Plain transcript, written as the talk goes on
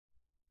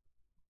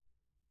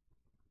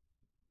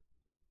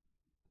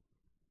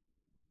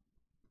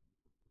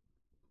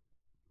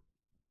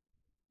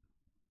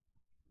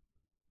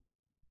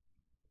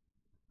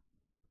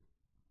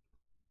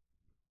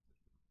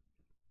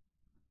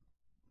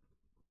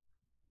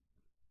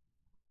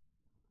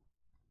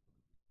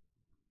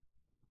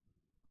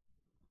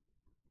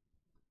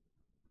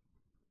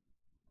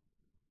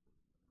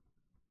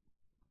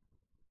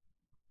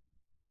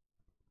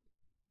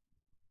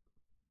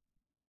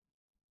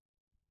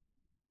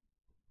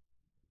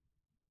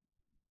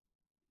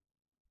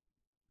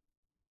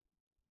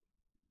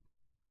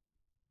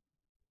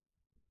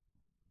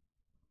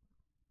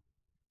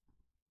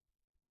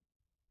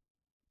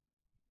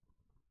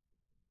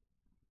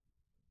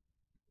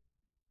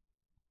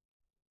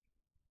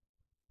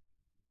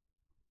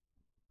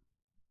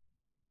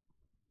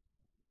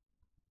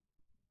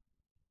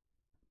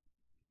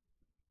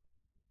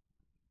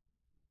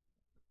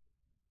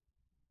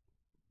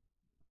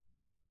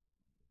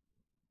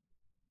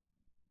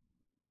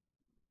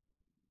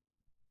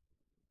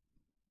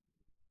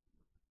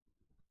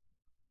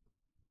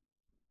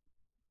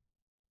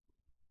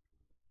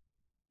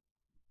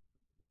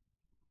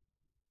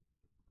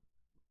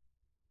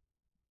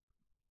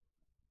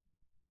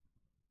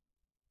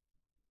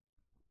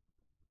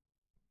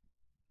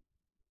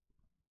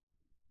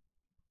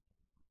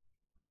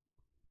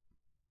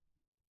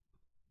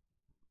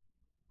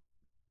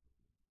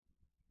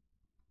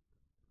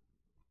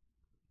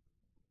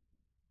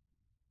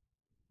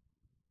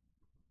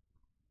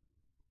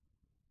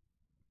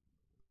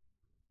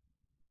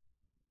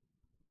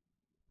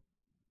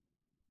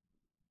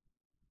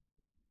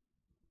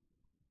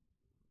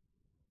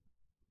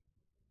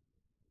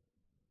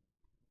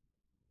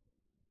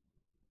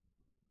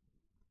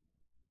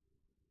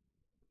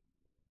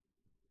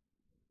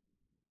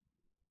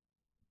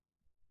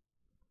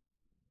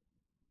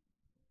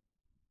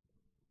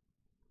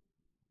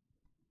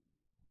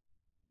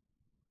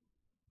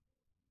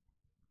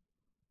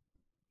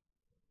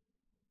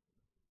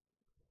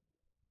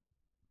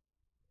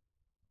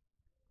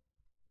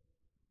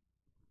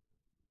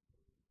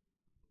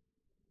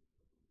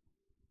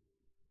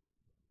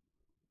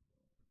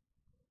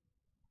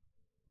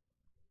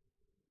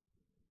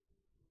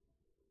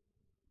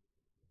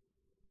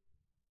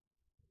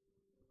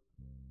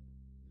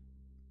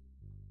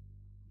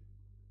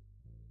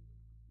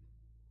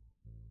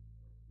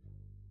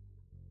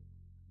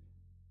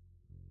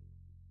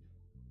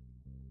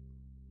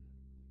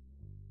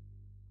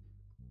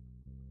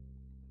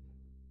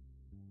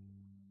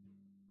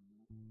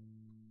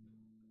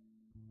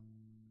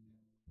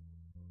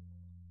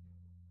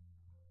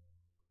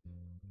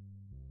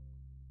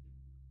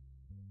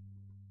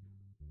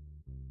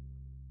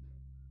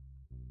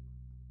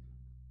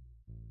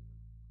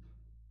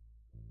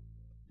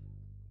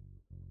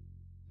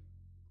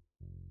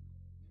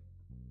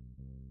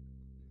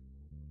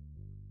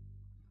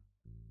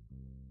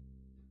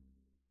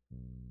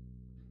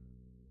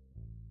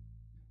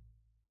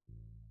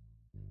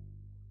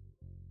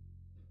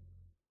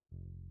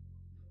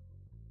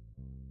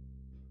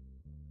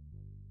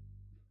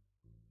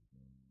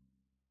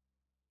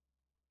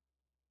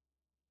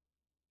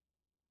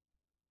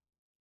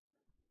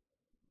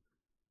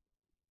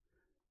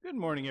Good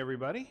morning,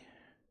 everybody.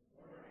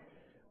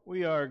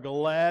 We are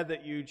glad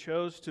that you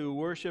chose to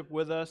worship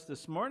with us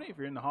this morning. If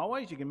you're in the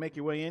hallways, you can make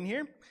your way in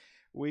here.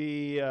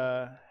 We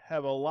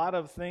have a lot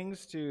of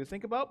things to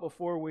think about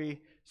before we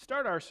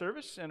start our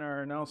service in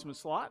our announcement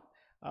slot.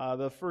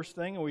 The first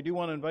thing, and we do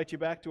want to invite you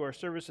back to our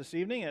service this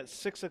evening at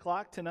 6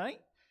 o'clock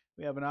tonight.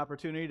 We have an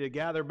opportunity to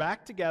gather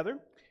back together.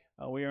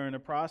 We are in the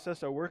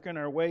process of working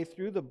our way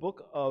through the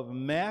book of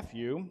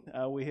Matthew.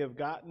 We have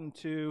gotten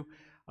to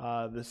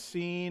the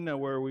scene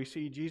where we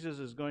see Jesus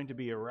is going to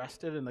be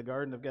arrested in the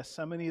Garden of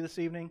Gethsemane this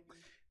evening,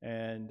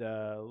 and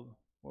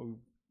will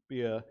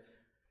be a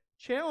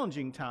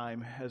challenging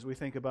time as we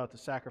think about the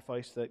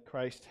sacrifice that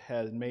Christ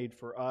has made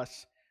for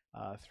us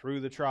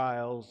through the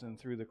trials and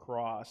through the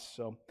cross.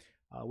 So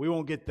we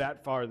won't get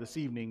that far this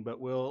evening, but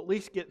we'll at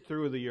least get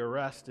through the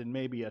arrest and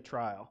maybe a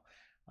trial.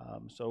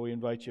 So we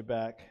invite you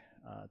back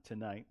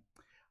tonight.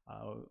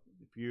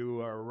 If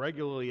you are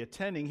regularly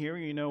attending here,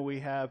 you know we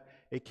have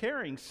a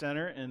caring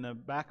center in the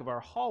back of our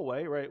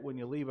hallway, right when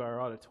you leave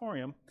our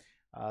auditorium.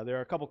 There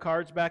are a couple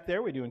cards back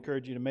there. We do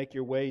encourage you to make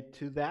your way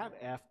to that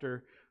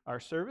after our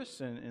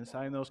service and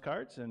sign those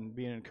cards and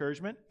be an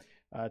encouragement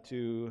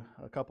to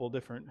a couple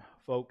different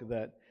folk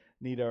that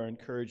need our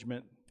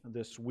encouragement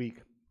this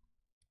week.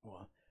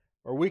 Well,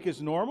 our week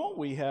is normal.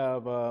 We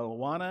have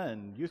Awana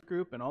and youth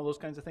group and all those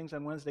kinds of things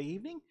on Wednesday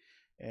evening,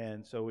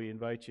 and so we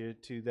invite you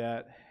to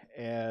that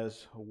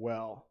as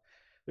well.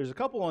 There's a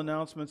couple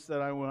announcements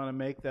that I want to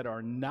make that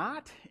are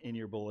not in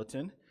your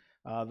bulletin.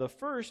 The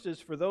first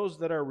is for those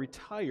that are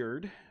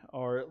retired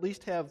or at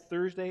least have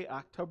Thursday,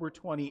 October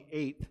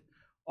 28th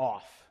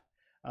off.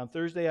 On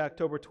Thursday,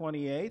 October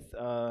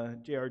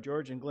 28th, J.R.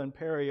 George and Glenn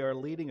Perry are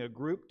leading a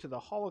group to the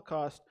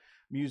Holocaust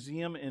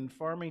Museum in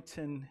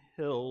Farmington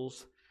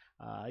Hills.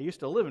 I used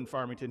to live in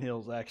Farmington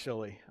Hills,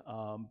 actually,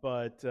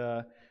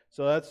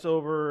 so that's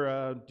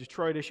over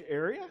Detroitish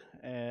area,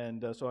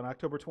 and so on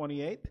October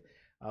 28th,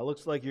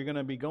 looks like you're going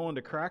to be going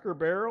to Cracker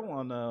Barrel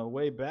on the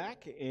way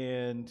back,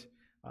 and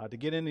to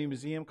get in the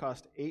museum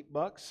costs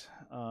 $8,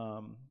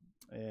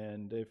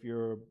 and if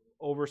you're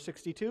over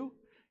 62,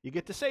 you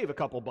get to save a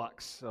couple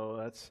bucks, so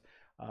that's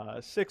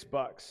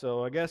 $6.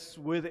 So I guess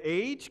with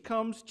age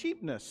comes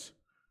cheapness.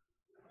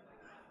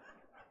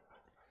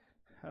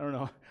 I don't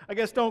know. I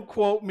guess don't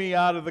quote me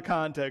out of the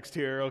context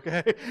here,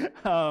 okay?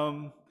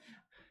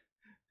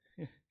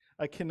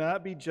 I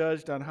cannot be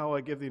judged on how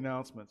I give the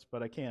announcements,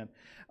 but I can.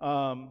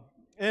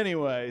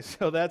 Anyway,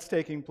 so that's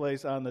taking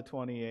place on the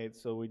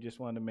 28th, so we just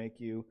want to make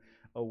you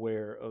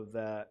aware of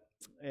that.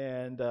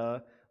 And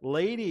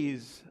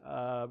ladies,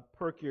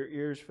 perk your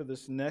ears for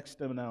this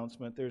next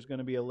announcement. There's going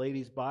to be a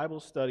ladies' Bible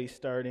study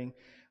starting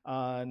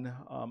on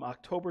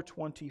October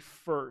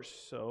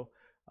 21st, so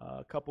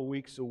a couple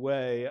weeks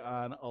away,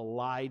 on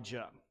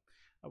Elijah.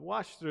 I've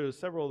watched through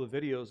several of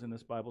the videos in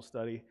this Bible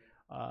study.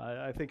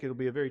 I think it'll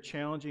be a very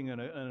challenging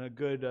and a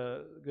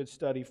good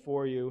study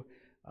for you.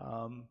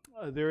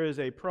 There is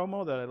a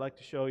promo that I'd like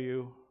to show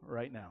you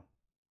right now.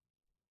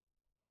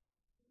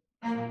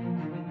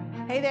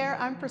 Hey there,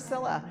 I'm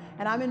Priscilla,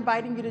 and I'm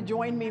inviting you to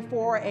join me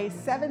for a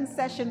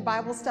 7-session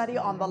Bible study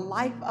on the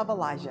life of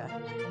Elijah.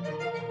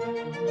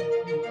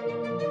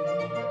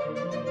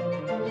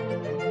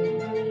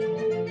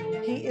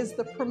 He is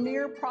the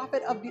premier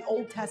prophet of the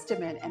Old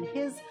Testament, and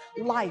his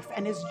life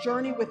and his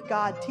journey with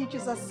God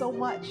teaches us so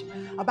much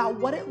about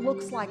what it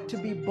looks like to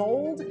be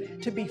bold,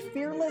 to be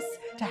fearless,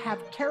 to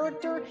have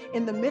character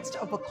in the midst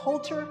of a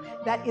culture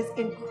that is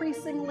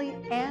increasingly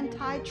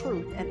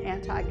anti-truth and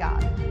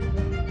anti-God.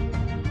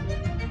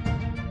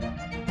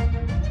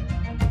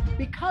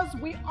 Because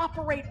we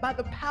operate by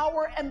the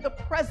power and the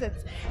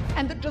presence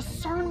and the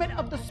discernment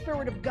of the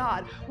Spirit of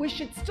God, we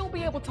should still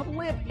be able to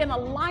live in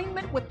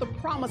alignment with the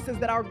promises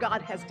that our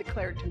God has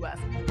declared to us.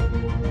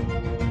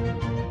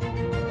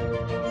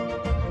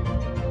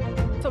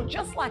 So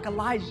just like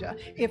Elijah,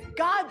 if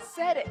God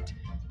said it,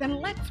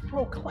 then let's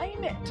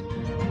proclaim it.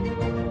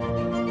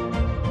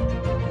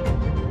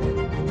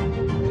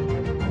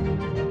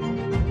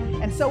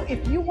 And so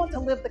if you want to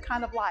live the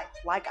kind of life,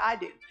 like I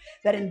do,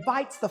 that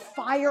invites the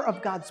fire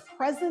of God's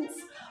presence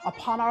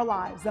upon our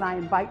lives, then I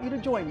invite you to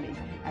join me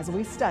as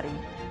we study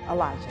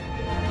Elijah.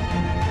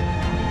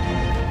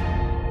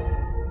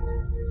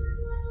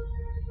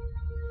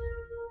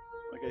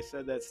 Like I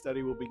said, that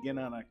study will begin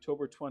on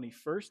October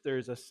 21st.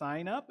 There's a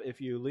sign up. If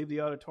you leave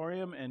the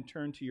auditorium and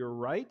turn to your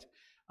right,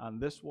 on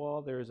this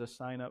wall, there is a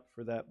sign up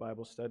for that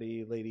Bible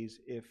study, ladies,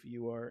 if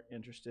you are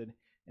interested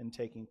in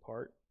taking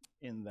part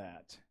in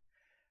that.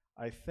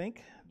 I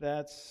think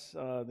that's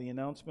the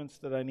announcements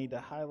that I need to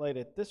highlight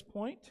at this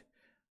point.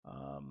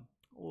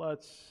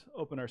 Let's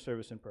open our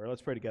service in prayer.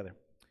 Let's pray together.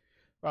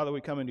 Father,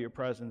 we come into your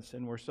presence,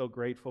 and we're so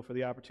grateful for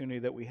the opportunity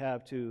that we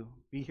have to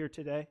be here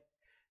today.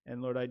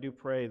 And Lord, I do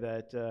pray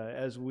that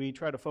as we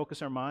try to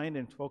focus our mind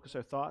and focus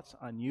our thoughts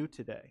on you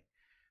today,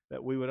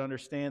 that we would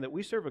understand that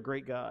we serve a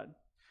great God,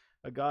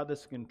 a God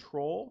that's in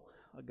control,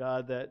 a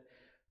God that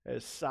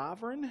is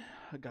sovereign,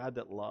 a God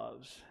that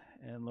loves.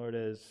 And Lord,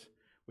 as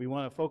We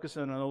want to focus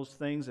on those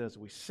things as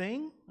we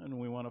sing, and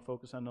we want to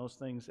focus on those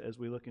things as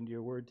we look into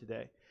your word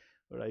today.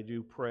 But I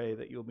do pray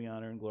that you'll be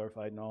honored and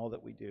glorified in all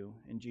that we do.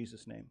 In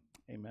Jesus' name,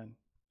 amen.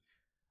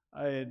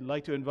 I'd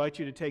like to invite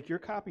you to take your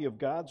copy of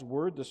God's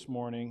Word this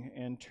morning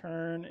and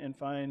turn and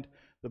find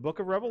the book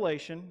of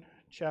Revelation,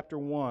 chapter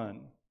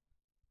 1.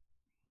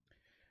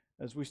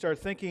 As we start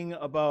thinking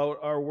about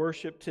our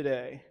worship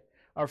today,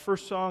 our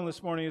first song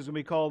this morning is going to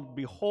be called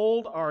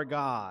Behold Our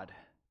God.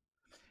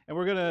 And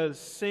we're going to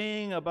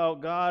sing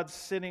about God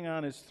sitting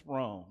on His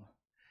throne.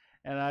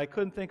 And I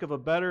couldn't think of a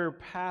better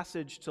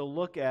passage to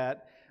look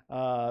at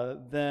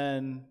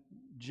than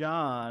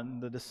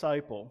John, the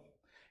disciple.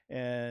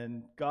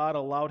 And God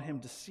allowed him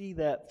to see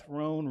that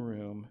throne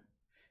room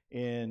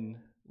in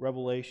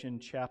Revelation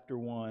chapter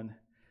 1,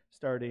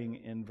 starting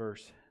in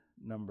verse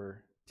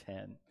number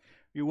 10.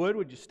 If you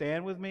would you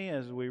stand with me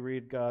as we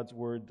read God's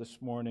Word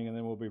this morning, and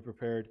then we'll be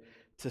prepared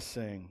to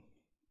sing.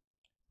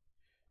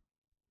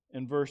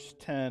 In verse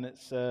 10, it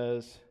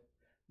says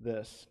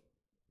this: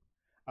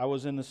 I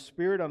was in the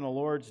Spirit on the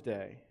Lord's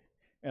day,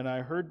 and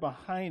I heard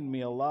behind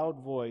me a loud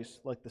voice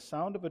like the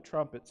sound of a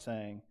trumpet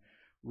saying,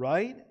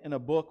 Write in a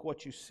book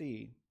what you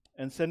see,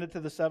 and send it to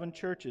the 7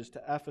 churches,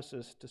 to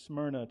Ephesus, to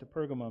Smyrna, to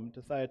Pergamum,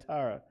 to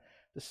Thyatira,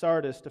 to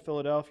Sardis, to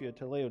Philadelphia,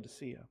 to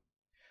Laodicea.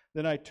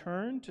 Then I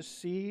turned to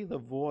see the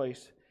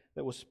voice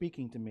that was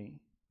speaking to me,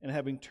 and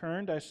having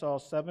turned I saw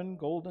 7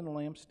 golden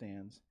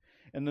lampstands.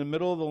 In the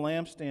middle of the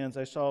lampstands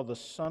I saw the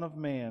Son of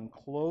Man,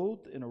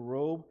 clothed in a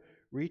robe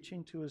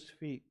reaching to his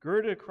feet,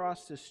 girded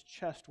across his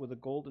chest with a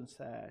golden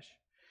sash.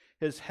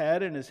 His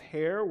head and his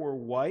hair were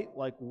white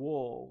like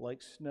wool,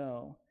 like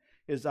snow.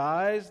 His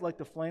eyes like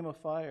the flame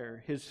of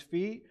fire. His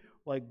feet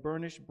like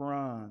burnished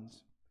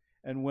bronze,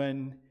 and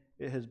when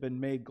it has been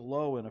made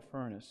glow in a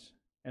furnace.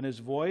 And his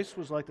voice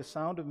was like the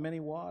sound of many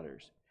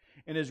waters.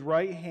 In his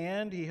right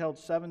hand he held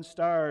 7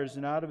 stars,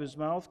 and out of his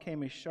mouth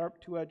came a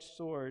sharp 2-edged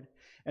sword.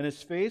 And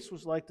his face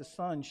was like the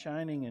sun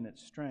shining in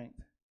its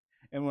strength.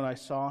 And when I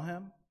saw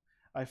him,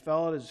 I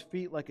fell at his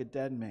feet like a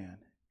dead man.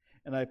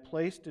 And he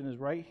placed his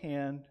right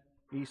hand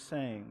on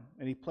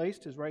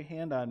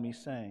me,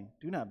 saying,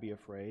 Do not be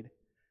afraid.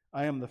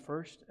 I am the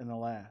first and the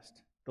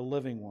last, the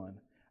living one.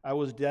 I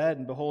was dead,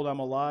 and behold, I'm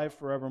alive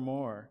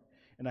forevermore.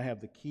 And I have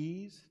the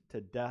keys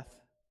to death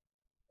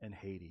and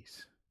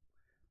Hades.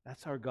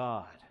 That's our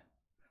God.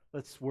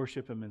 Let's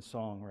worship Him in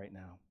song right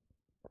now.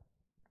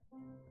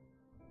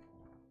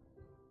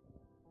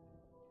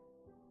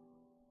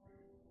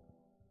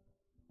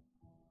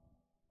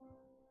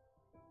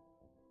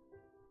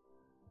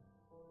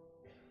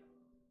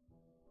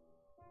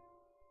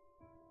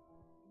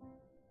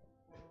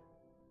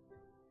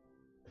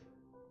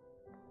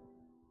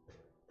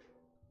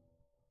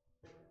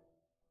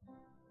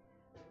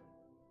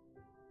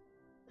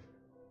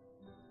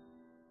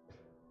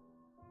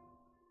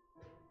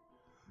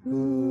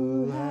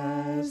 Who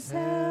has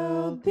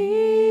held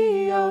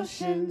the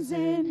oceans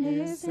in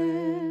His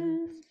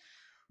hand?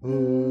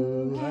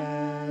 Who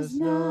has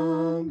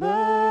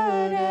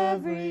numbered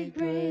every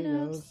grain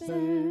of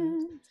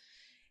sand?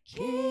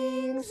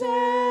 Kings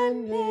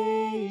and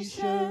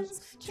nations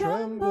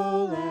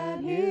tremble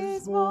at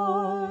His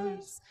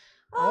voice.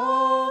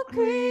 All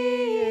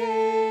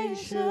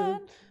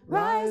creation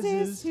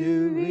rises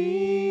to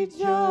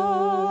rejoice.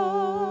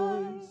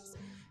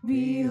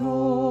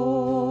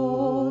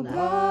 Behold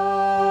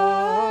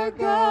our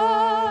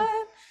God,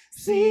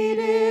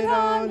 seated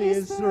on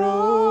His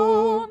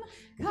throne.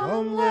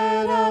 Come,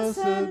 let us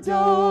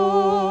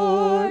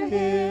adore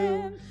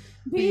Him.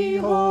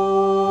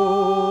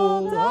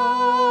 Behold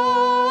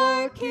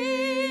our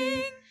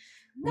King,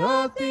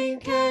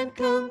 nothing can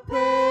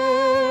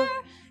compare.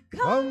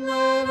 Come,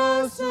 let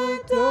us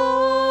adore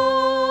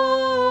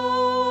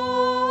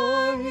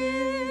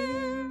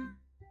Him.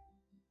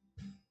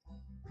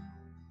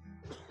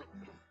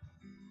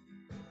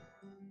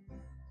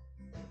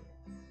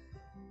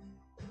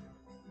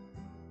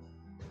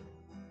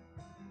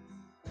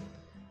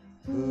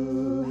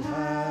 Who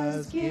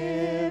has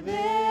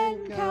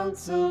given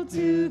counsel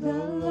to the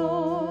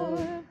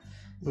Lord?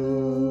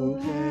 Who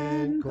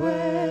can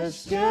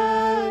question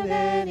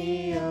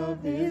any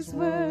of His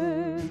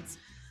words?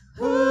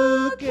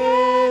 Who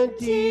can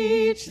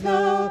teach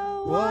the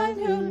one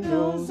who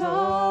knows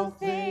all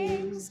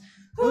things?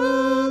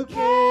 Who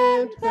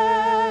can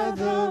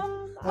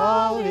fathom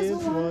all His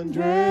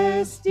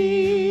wondrous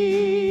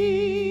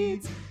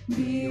deeds?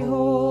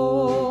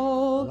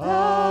 Behold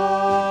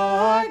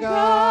our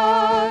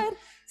God,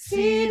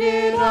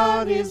 seated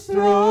on His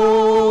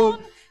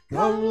throne.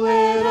 Come,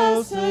 let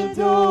us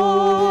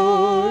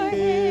adore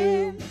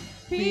Him.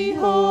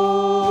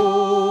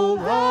 Behold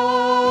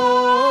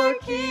our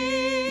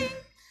King,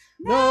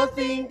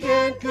 nothing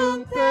can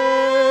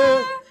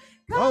compare.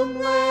 Come,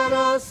 let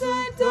us adore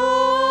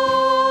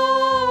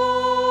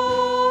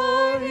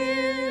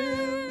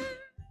Him.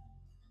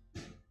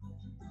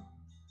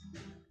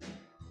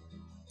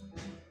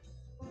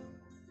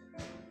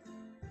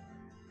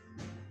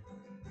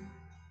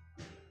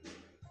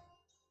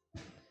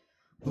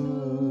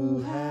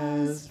 Who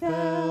has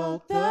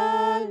felt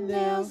the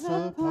nail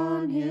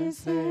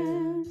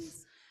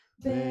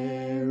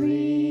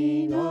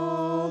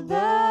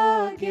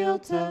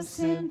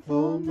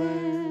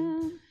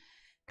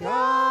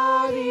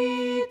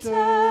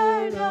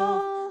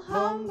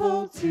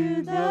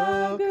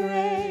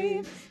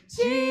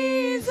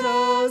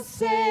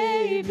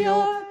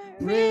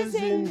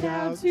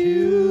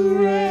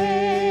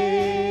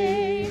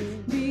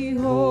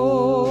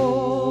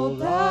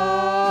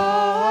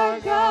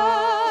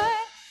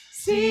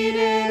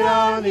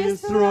on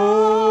his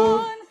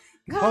throne.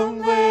 Come,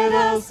 let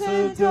us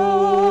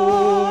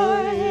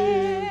adore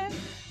him.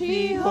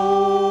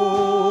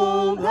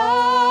 Behold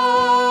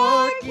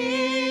our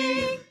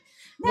King.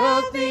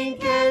 Nothing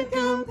can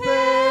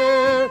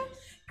compare.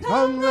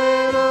 Come,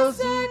 let us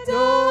adore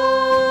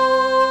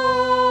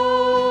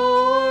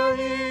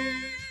him.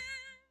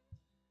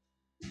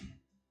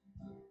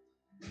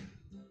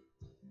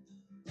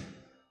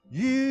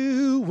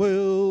 You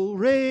will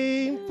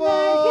reign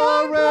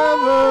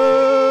forever.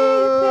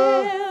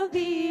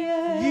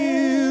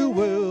 You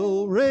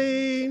will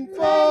reign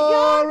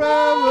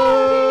forever.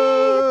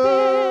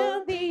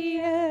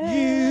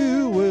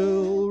 You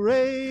will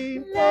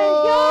reign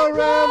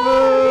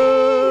forever.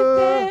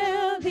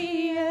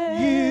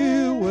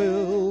 You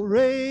will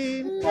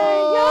reign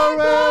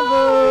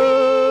forever.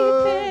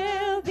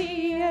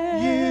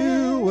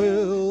 You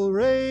will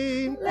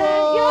reign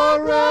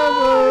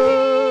forever.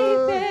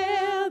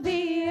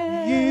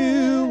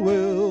 You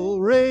will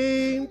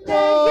reign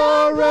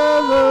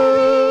forever.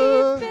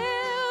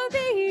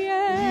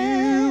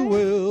 You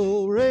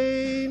will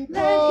reign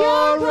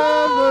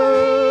forever.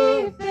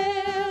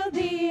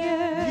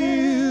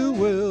 You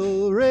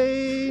will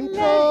reign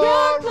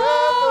forever.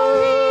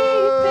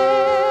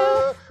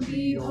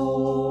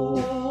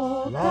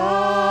 Behold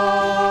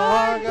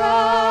our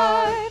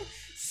God,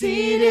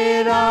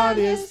 seated on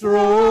his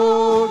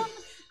throne.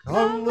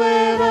 Come,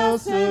 let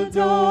us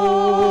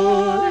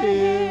adore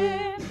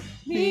him.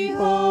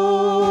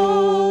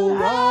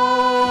 Behold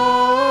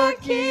our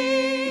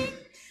King.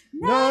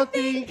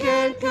 Nothing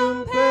can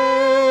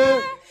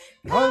compare.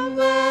 Come,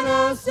 let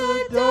us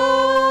adore.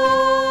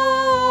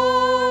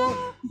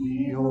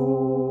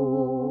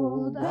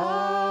 Behold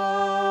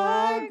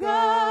our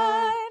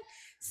God,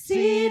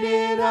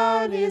 seated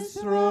on his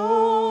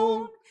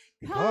throne.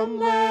 Come,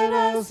 let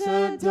us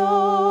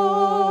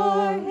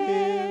adore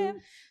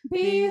him.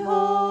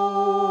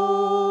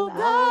 Behold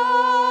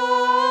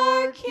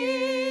our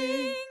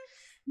King.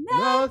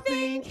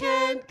 Nothing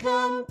can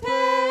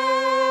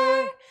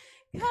compare.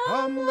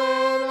 Come,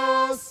 let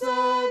us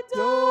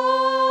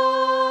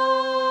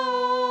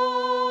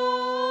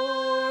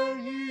adore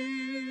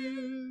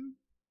him.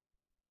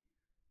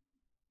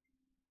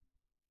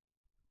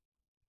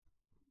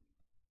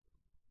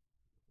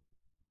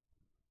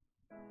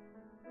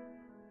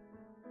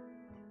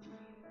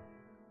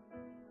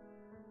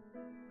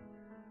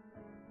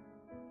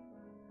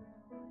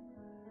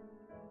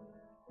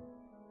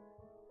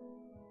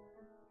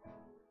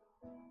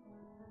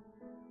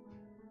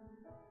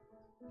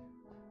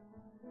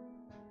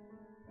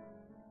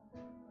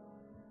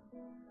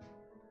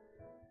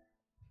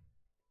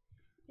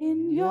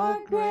 In your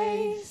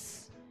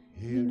grace,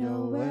 You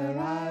know where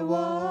I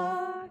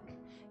walk.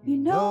 You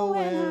know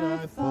when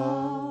I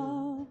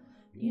fall.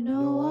 you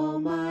know all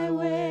my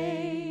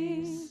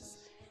ways.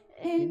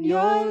 In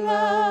your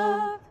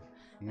love,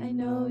 I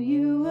know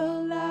you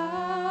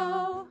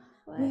allow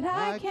what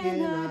I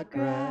cannot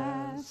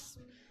grasp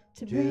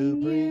to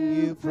bring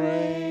you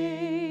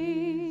praise.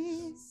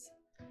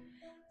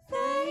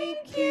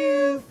 Thank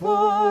you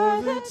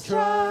for the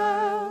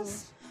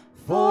trials,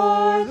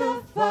 for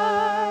the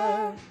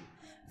fire,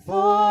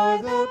 for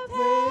the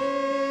pain.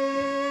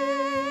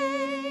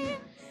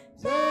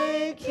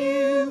 Thank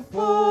you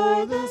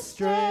for the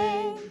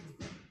strength,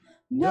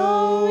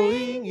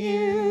 knowing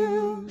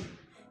you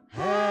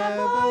have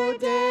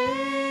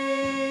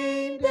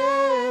ordained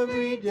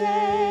every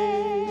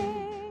day.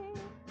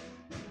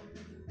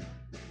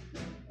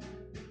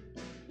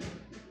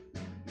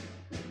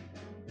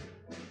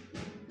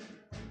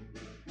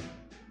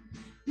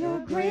 Your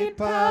great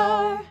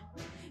power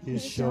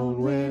Is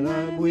shown when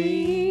I'm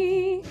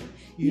weak.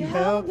 You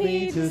help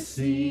me to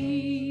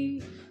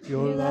see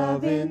your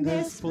love in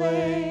this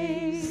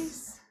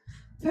place.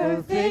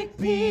 Perfect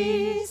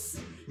peace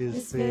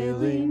Is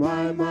filling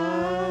my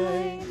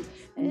mind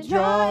and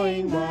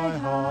drawing my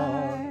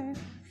heart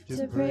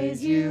to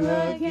praise you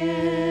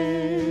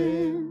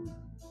again.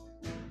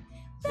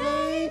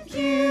 Thank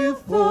you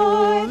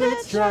for the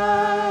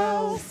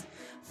trials,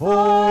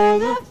 for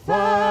the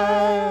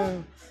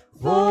fire,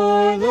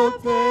 for the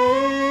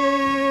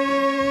pain.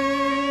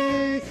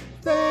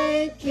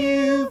 Thank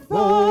you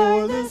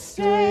for the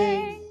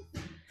strength,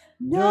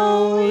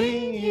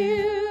 Knowing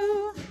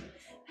you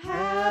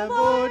have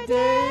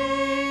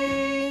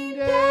ordained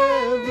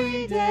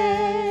every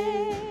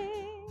day.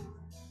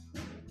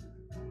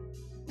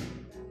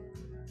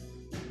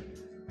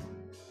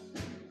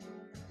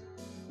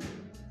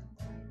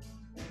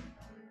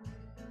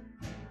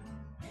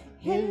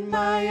 in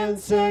my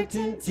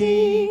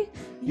uncertainty.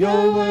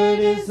 Your word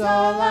is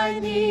all I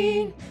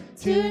need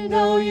to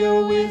know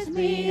you're with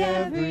me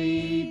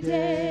every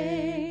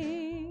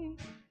day.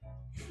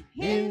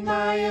 In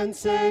my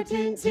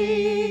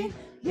uncertainty,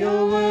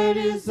 your word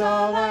is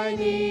all I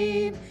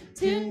need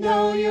to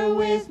know you're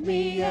with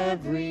me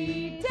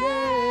every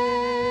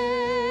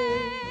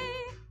day.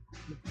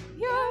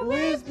 You're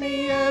with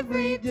me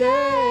every day.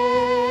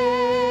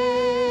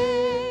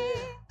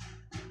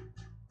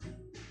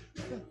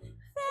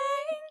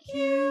 Thank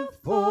you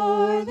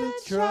for the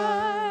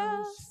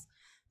trials,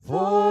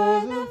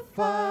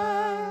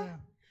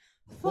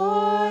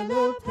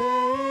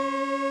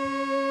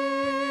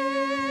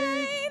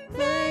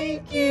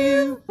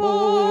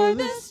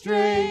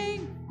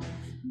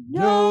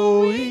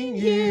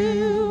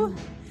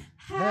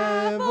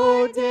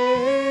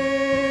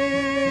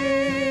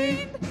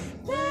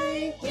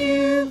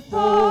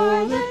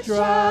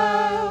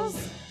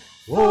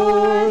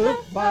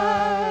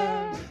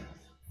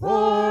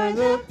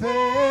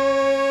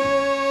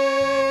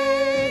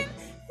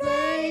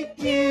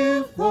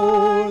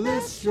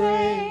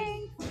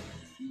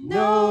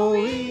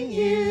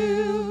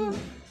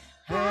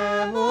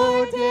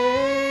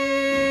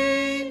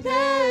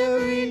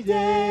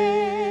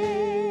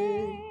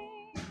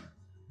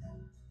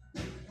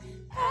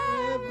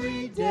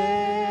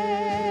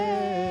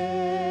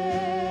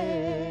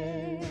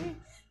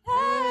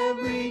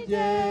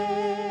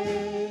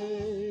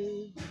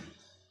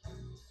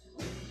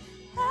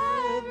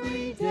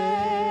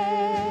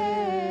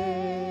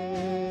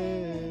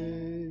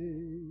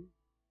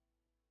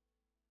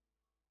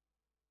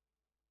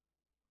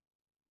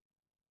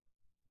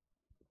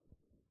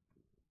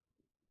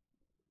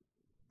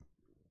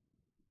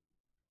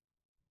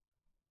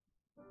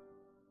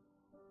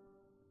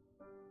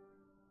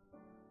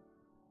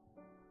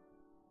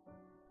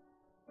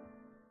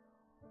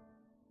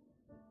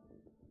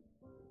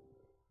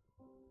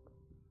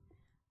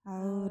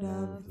 Out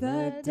of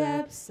the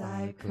depths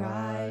I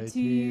cry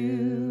to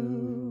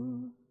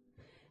you.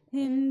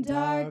 In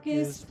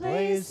darkest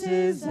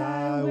places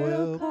I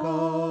will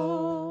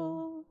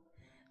call.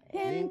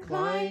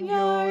 Incline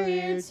your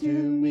ear to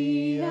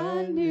me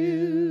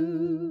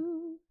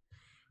anew,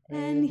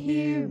 and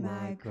hear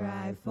my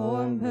cry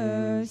for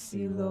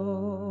mercy,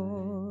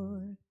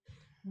 Lord.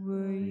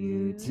 Were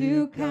you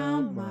to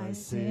count my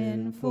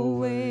sinful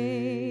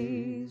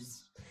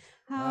ways,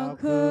 how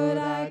could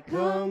I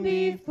come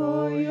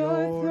before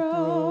your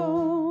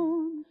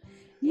throne?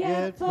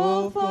 Yet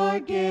full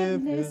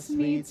forgiveness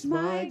meets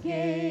my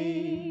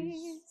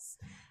gaze.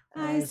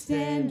 I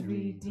stand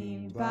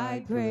redeemed by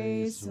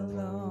grace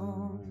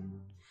alone.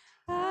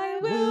 I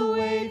will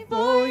wait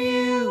for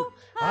you.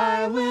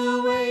 I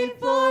will wait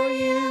for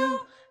you.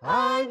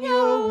 On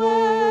your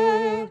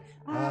word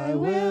I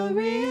will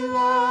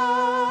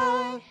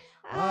rely.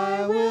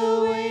 I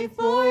will wait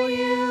for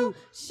you.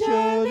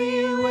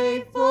 Surely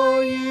wait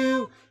for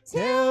you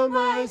till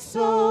my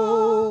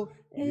soul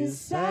is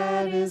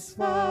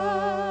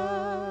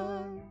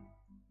satisfied.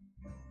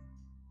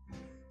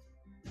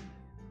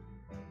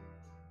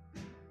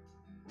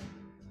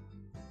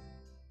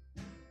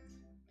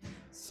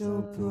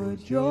 So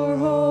put your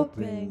hope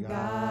in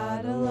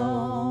God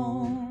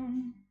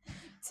alone.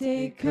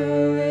 Take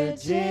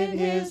courage in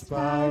His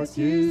power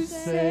to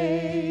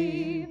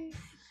save,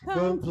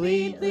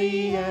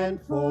 completely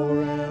and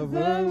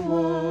forever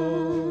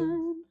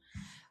won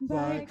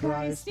by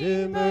Christ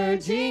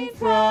emerging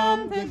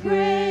from the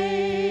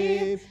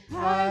grave.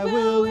 I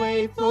will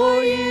wait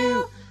for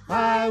you.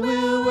 I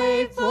will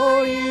wait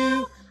for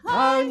you.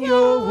 On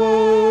your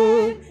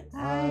word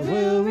I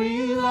will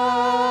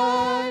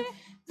rely.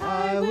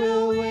 I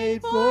will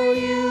wait for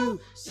you,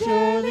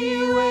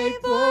 surely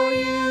wait for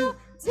you,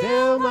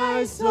 till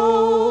my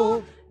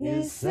soul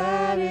is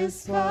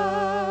satisfied.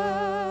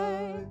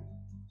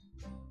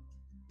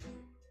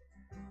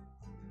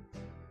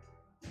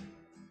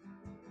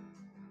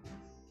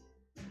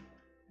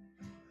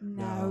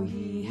 Now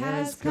He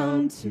has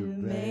come to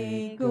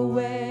make a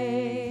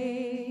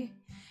way,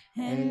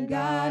 and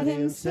God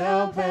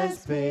Himself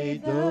has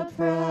paid the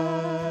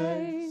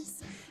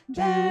price,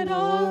 that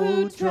all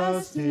who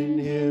trust in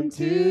Him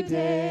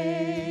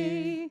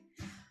today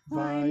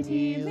find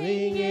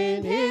healing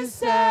in His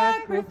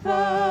sacrifice.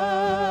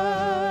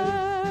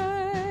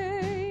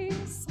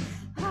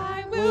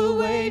 I will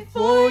wait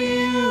for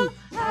you.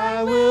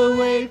 I will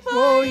wait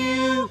for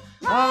you.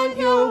 On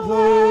your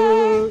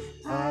word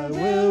I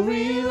will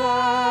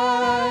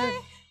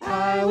rely.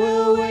 I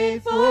will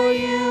wait for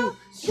you.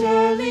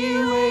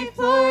 Surely wait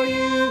for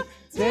you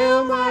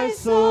till my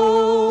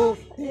soul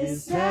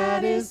is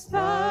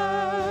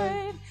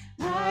satisfied.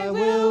 I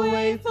will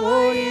wait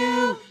for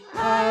you.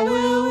 I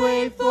will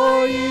wait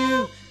for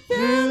you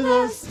through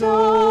the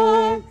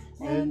storm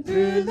and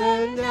through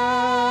the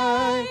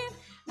night.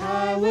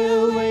 I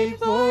will wait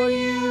for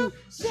you.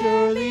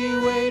 Surely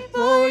wait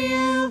for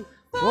you,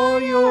 for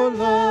your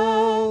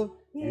love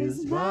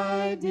is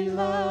my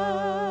delight.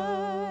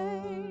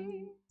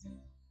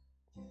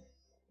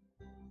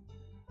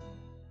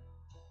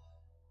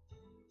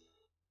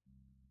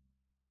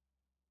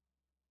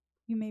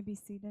 You may be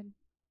seated.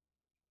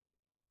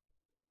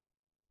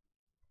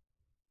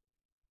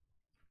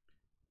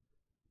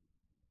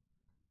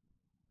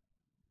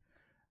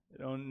 I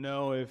don't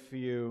know if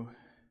you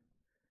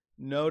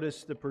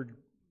noticed the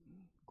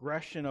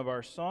progression of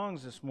our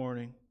songs this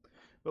morning,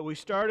 but we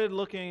started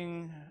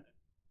looking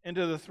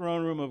into the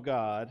throne room of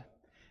God,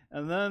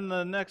 and then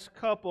the next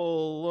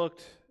couple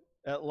looked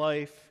at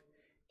life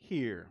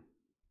here.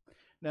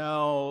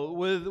 Now,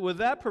 with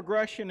that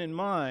progression in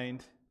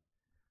mind,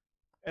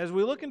 as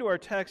we look into our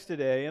text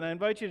today, and I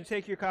invite you to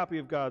take your copy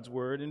of God's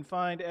Word and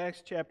find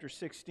Acts chapter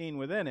 16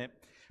 within it,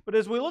 but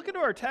as we look into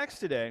our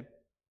text today,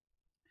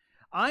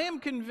 I am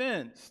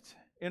convinced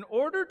in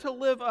order to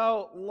live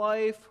out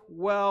life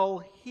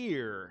well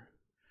here,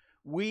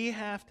 we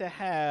have to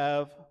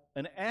have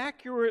an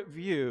accurate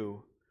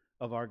view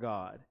of our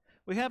God.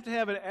 We have to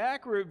have an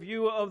accurate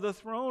view of the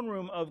throne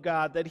room of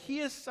God, that He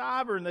is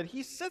sovereign, that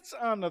He sits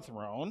on the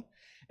throne,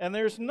 and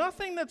there's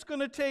nothing that's going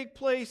to take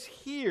place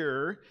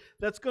here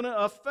that's going to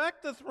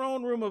affect the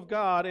throne room of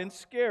God and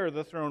scare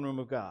the throne room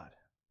of God.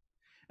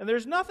 And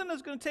there's nothing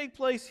that's going to take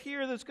place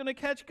here that's going to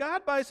catch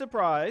God by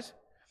surprise.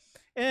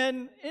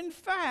 And in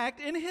fact,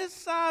 in His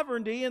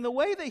sovereignty and the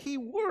way that He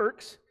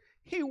works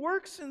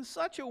in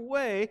such a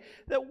way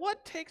that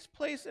what takes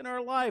place in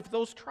our life,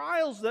 those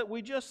trials that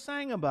we just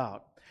sang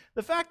about,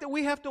 the fact that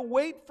we have to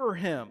wait for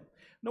Him,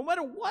 no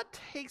matter what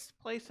takes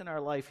place in our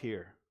life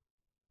here,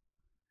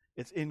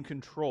 it's in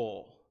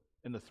control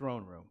in the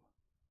throne room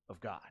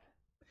of God.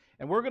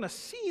 And we're going to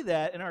see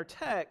that in our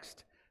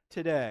text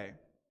today.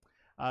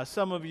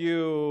 Some of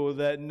you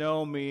that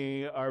know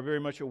me are very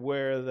much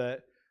aware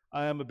that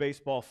I am a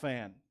baseball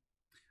fan.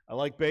 I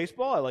like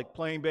baseball. I like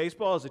playing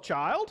baseball as a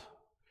child.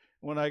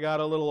 When I got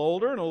a little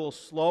older and a little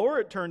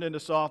slower, it turned into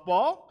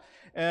softball.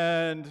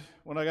 And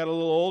when I got a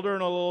little older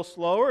and a little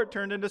slower, it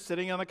turned into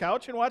sitting on the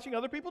couch and watching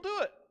other people do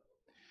it.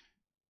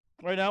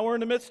 Right now we're in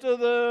the midst of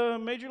the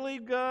Major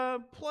League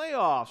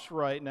playoffs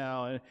right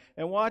now,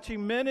 and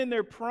watching men in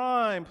their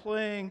prime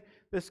playing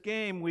this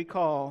game we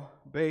call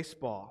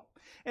baseball.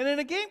 And in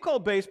a game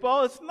called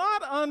baseball, it's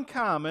not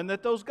uncommon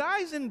that those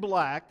guys in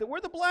black, that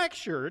wear the black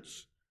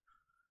shirts,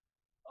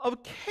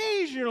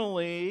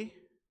 occasionally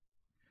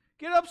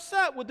get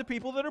upset with the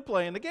people that are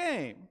playing the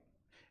game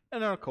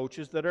and our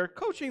coaches that are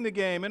coaching the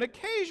game. And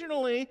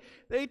occasionally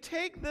they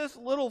take this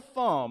little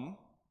thumb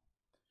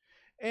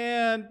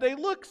and they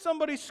look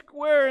somebody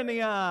square in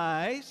the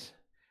eyes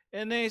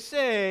and they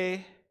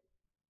say,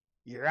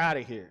 "You're out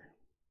of here."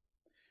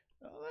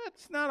 Well,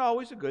 that's not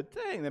always a good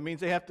thing. That means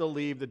they have to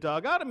leave the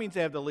dugout. It means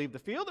they have to leave the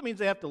field. It means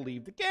they have to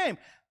leave the game.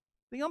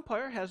 The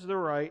umpire has the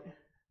right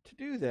to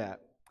do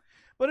that.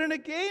 But in a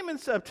game in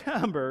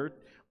September,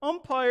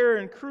 umpire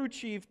and crew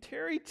chief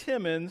Terry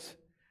Timmons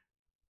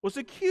was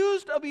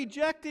accused of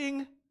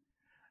ejecting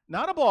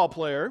not a ball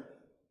player,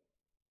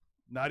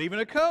 not even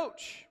a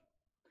coach.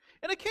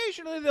 And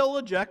occasionally they'll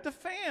eject a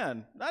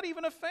fan, not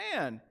even a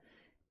fan.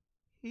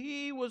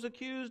 He was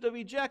accused of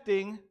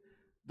ejecting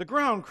the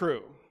ground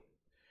crew.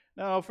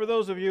 Now, for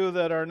those of you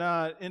that are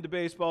not into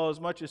baseball as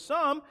much as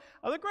some,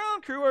 the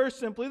ground crew are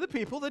simply the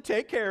people that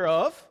take care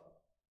of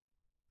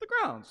the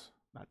grounds.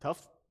 Not a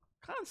tough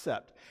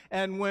concept.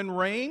 And when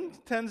rain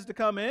tends to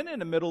come in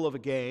the middle of a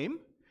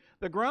game,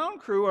 the ground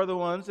crew are the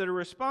ones that are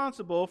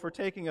responsible for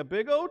taking a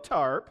big old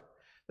tarp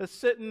that's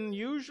sitting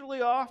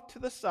usually off to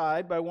the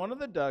side by one of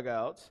the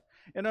dugouts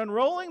and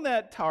unrolling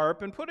that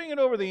tarp and putting it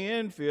over the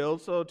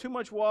infield so too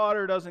much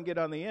water doesn't get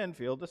on the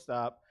infield to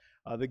stop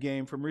the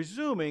game from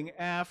resuming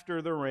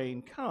after the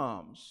rain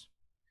comes.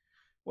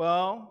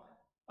 Well,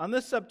 on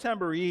this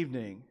September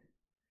evening,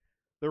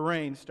 the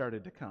rain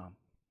started to come.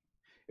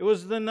 It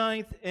was the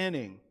 9th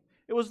inning.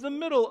 It was the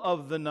middle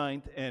of the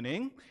 9th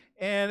inning,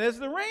 and as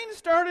the rain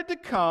started to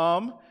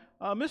come,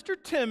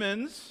 Mr.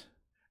 Timmons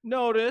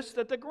noticed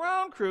that the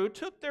ground crew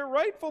took their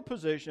rightful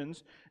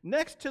positions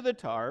next to the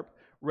tarp,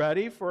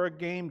 ready for a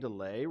game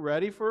delay,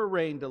 ready for a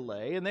rain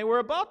delay, and they were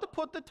about to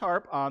put the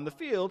tarp on the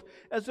field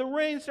as the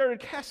rain started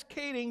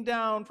cascading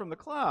down from the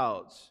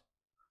clouds.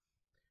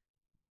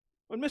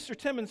 When Mr.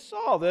 Timmons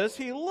saw this,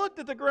 he looked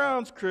at the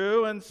grounds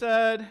crew and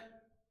said,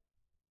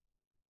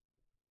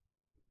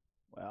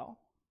 "Well,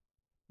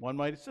 one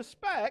might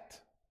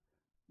suspect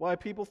why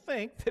people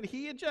think that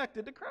he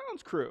ejected the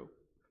grounds crew."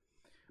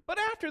 But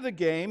after the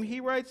game,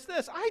 he writes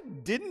this: "I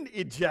didn't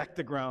eject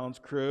the grounds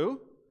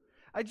crew.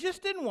 I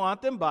just didn't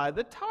want them by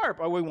the tarp.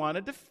 We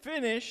wanted to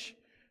finish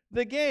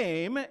the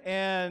game,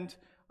 and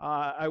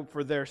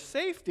for their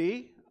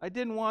safety, I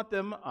didn't want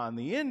them on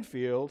the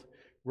infield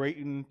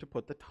waiting to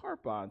put the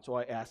tarp on, so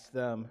I asked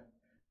them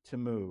to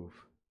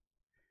move."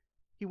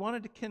 He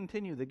wanted to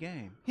continue the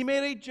game. He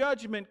made a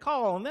judgment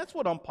call, and that's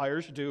what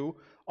umpires do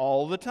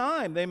all the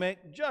time. They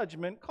make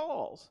judgment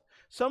calls.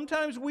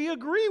 Sometimes we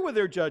agree with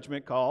their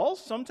judgment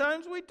calls.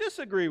 Sometimes we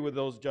disagree with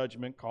those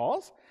judgment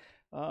calls.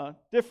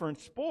 Different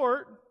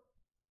sport.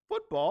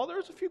 Football, there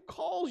was a few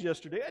calls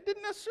yesterday I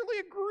didn't necessarily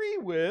agree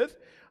with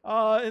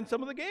in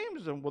some of the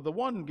games, and the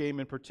one game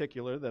in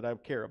particular that I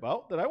care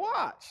about that I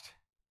watched.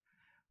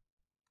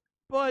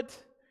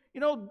 But,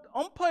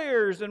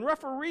 umpires and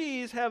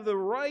referees have the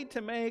right to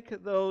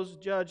make those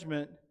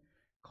judgment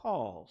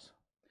calls.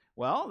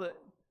 Well,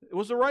 it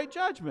was the right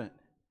judgment.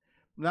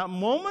 Now,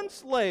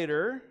 moments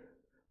later,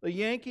 the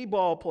Yankee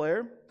ball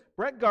player,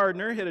 Brett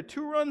Gardner, hit a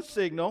 2-run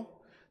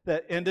signal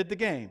that ended the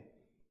game.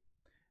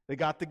 They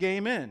got the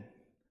game in.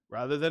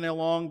 Rather than a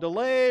long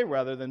delay,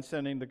 rather than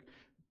sending the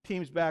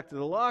teams back to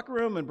the locker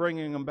room and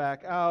bringing them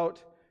back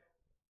out,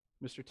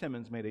 Mr.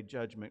 Timmons made a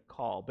judgment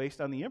call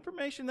based on the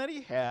information that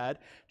he had,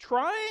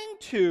 trying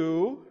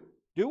to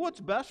do what's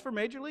best for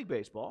Major League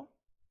Baseball,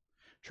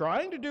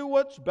 trying to do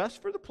what's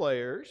best for the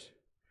players,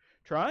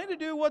 trying to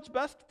do what's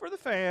best for the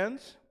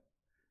fans,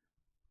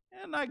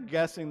 and I'm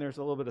guessing there's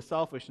a little bit of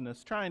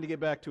selfishness, trying to get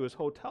back to his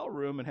hotel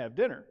room and have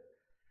dinner.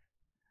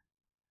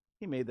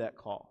 He made that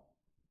call.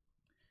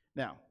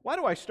 Now, why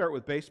do I start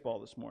with baseball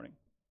this morning?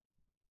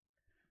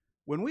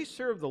 When we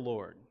serve the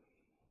Lord,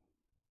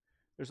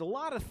 there's a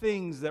lot of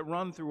things that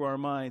run through our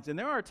minds, and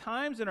there are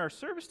times in our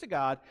service to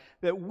God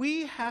that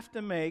we have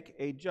to make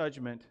a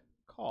judgment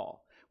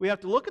call. We have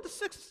to look at the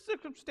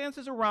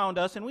circumstances around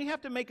us, and we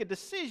have to make a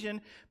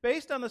decision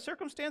based on the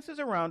circumstances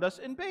around us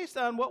and based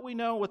on what we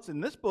know, what's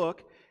in this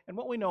book, and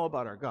what we know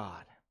about our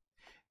God.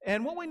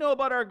 And what we know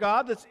about our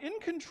God that's in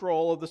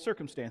control of the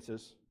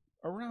circumstances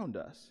around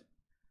us.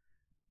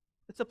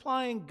 It's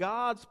applying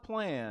God's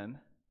plan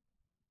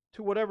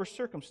to whatever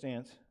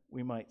circumstance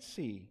we might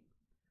see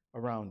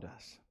around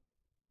us.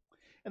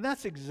 And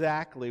that's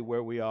exactly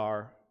where we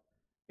are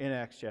in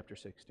Acts chapter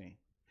 16.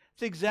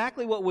 It's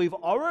exactly what we've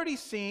already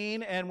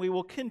seen and we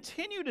will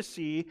continue to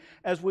see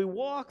as we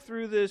walk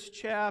through this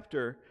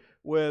chapter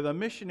with a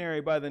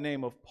missionary by the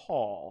name of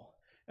Paul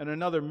and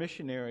another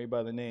missionary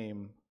by the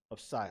name of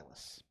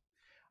Silas.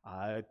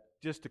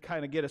 Just to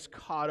kind of get us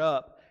caught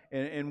up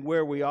in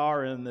where we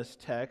are in this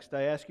text,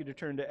 I ask you to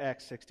turn to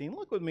Acts 16.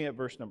 Look with me at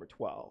verse number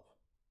 12.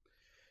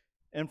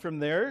 "And from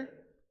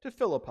there to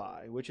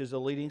Philippi, which is a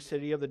leading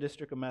city of the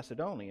district of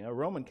Macedonia, a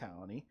Roman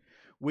colony,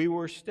 we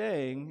were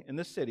staying in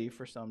the city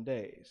for some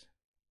days.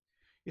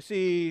 You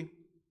see,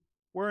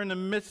 we're in the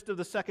midst of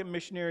the second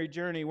missionary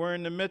journey. We're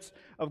in the midst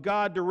of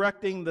God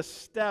directing the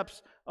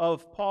steps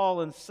of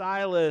Paul and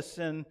Silas,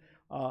 and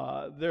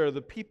they're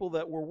the people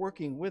that were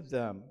working with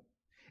them.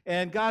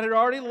 And God had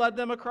already led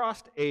them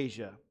across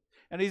Asia.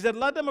 And He had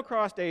led them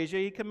across Asia.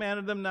 He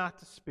commanded them not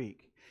to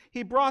speak.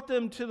 He brought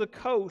them to the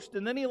coast,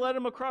 and then He led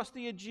them across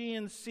the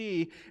Aegean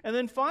Sea. And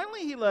then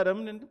finally He led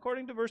them, and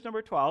according to verse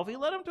number 12, He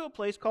led them to a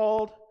place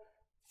called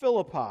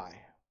Philippi.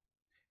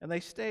 And they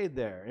stayed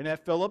there. And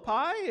at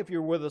Philippi, if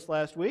you were with us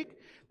last week,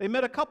 they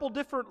met a couple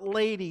different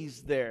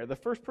ladies there. The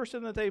first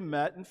person that they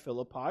met in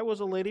Philippi was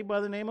a lady by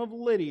the name of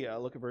Lydia.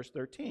 Look at verse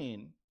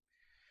 13.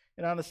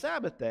 And on the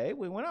Sabbath day,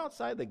 we went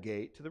outside the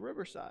gate to the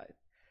riverside.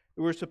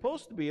 It was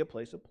supposed to be a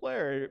place of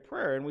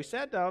prayer, and we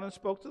sat down and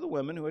spoke to the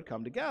women who had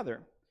come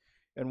together.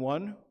 And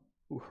one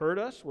who heard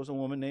us was a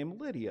woman named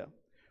Lydia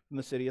from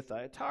the city of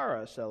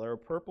Thyatira, a seller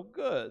of purple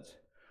goods,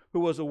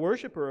 who was a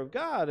worshiper of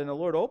God, and the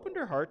Lord opened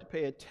her heart to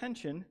pay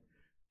attention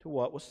to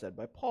what was said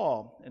by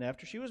Paul. And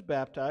after she was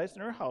baptized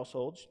in her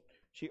household,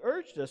 she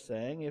urged us,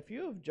 saying, "If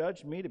you have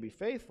judged me to be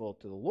faithful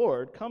to the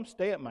Lord, come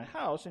stay at my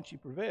house." And she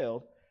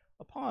prevailed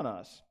upon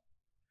us.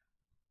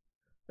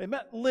 They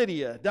met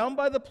Lydia down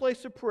by the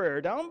place of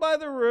prayer, down by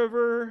the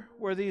river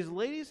where these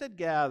ladies had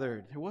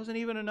gathered. There wasn't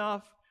even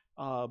enough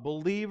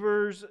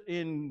believers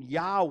in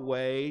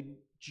Yahweh,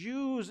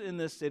 Jews in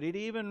this city, to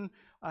even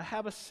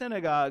have a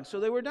synagogue. So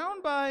they were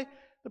down by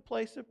the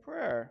place of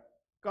prayer.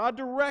 God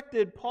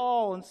directed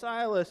Paul and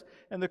Silas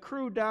and the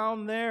crew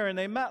down there, and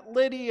they met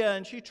Lydia,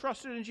 and she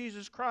trusted in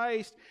Jesus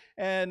Christ,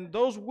 and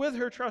those with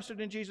her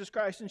trusted in Jesus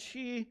Christ, and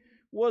she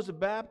was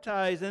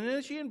baptized, and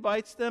then she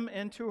invites them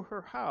into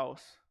her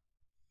house.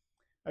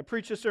 I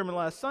preached a sermon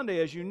last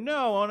Sunday, as you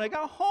know, and I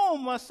got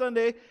home last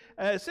Sunday,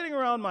 sitting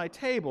around my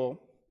table.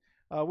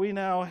 We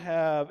now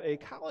have a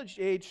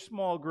college-age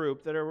small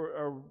group that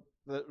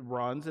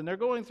runs, and they're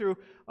going through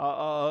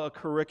a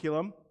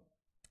curriculum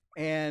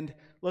and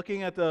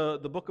looking at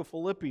the book of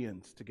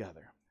Philippians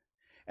together.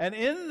 And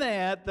in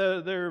that,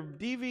 their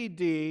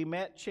DVD,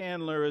 Matt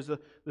Chandler is the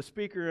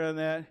speaker on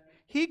that.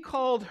 He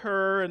called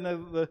her, and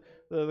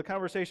the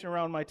conversation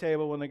around my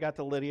table when they got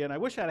to Lydia, and I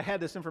wish I'd had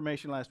this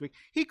information last week,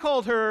 he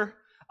called her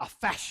a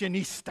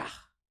fashionista.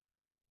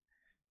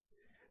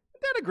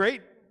 Isn't that a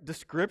great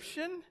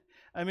description?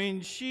 I mean,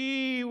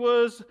 she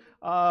was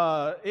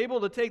able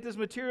to take this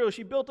material.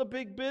 She built a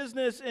big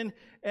business,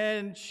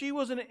 and she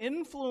was an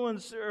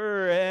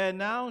influencer, and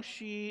now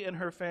she and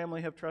her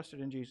family have trusted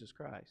in Jesus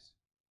Christ.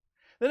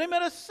 Then they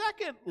met a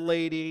second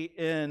lady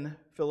in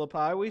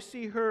Philippi. We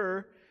see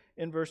her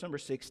in verse number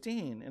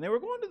 16. And they were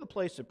going to the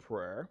place of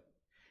prayer,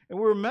 and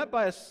we were met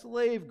by a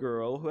slave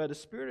girl who had a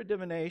spirit of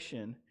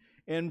divination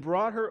and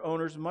brought her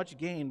owners much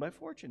gain by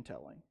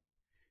fortune-telling.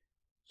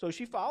 So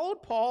she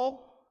followed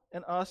Paul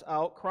and us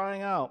out,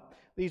 crying out,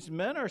 "These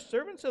men are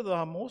servants of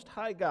the Most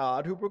High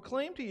God, who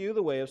proclaim to you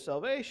the way of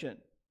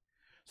salvation."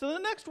 So the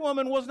next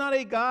woman was not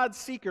a God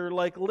seeker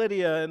like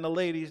Lydia and the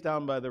ladies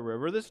down by the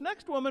river. This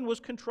next woman was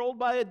controlled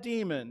by a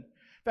demon.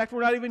 In fact,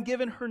 we're not even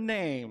given her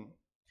name.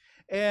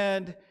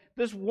 And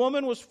this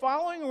woman was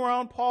following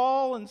around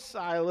Paul and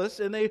Silas,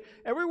 and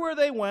everywhere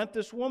they went,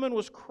 this woman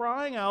was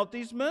crying out,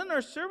 "These men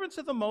are servants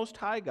of the Most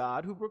High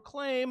God, who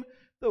proclaim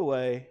the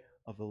way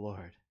of the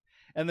Lord."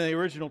 And the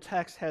original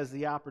text has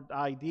the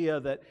idea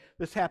that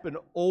this happened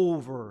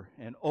over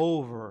and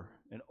over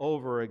and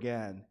over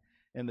again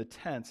in the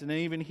tense. And then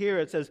even here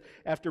it says,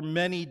 after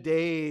many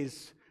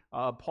days,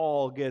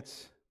 Paul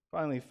gets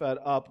finally fed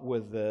up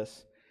with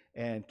this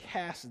and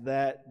casts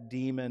that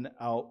demon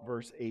out,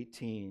 verse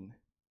 18.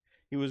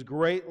 He was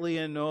greatly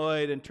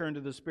annoyed and turned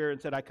to the Spirit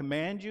and said, "I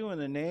command you in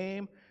the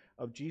name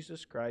of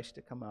Jesus Christ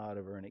to come out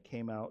of her." And it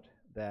came out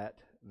that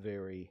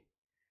very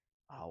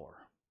hour.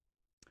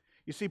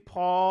 You see,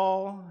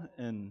 Paul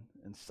and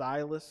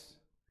Silas,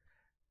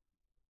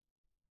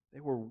 they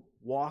were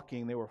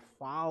walking, they were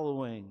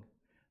following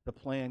the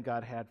plan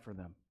God had for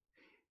them.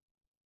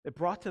 It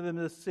brought to them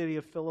the city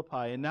of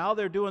Philippi, and now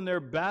they're doing their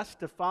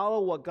best to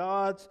follow what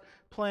God's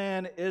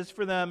plan is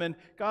for them. And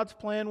God's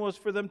plan was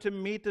for them to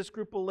meet this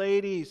group of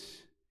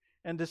ladies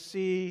and to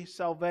see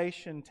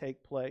salvation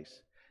take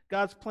place.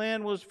 God's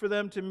plan was for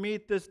them to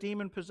meet this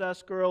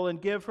demon-possessed girl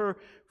and give her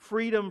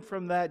freedom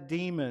from that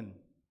demon.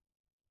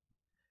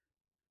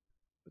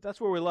 But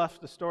that's where we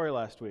left the story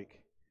last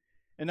week.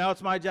 And now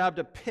it's my job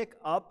to pick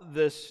up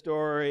this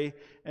story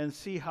and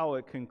see how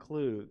it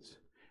concludes.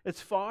 It's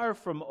far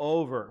from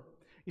over.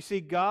 You see,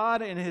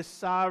 God in His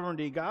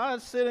sovereignty,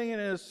 God sitting in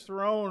His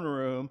throne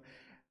room,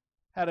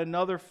 had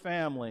another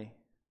family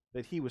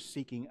that He was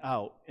seeking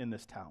out in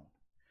this town.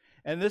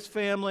 And this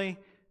family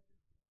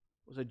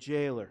was a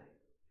jailer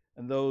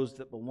and those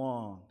that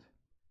belonged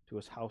to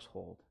his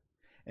household.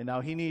 And now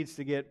He needs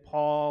to get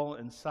Paul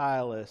and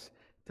Silas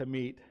to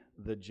meet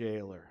the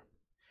jailer.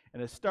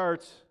 And it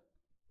starts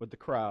with the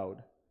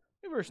crowd.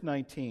 In verse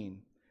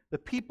 19, the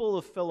people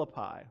of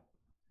Philippi.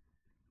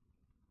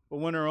 But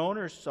when her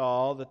owners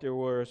saw that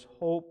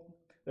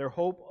their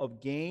hope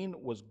of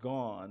gain was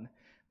gone,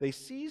 they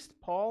seized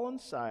Paul and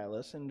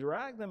Silas and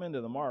dragged them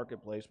into the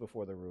marketplace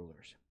before the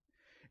rulers.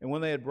 And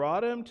when they had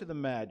brought him to the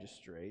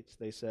magistrates,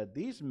 they said,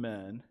 "These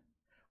men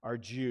are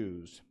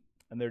Jews,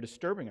 and they're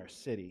disturbing our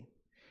city.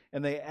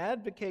 And they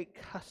advocate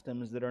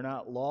customs that are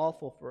not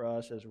lawful for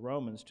us as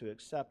Romans to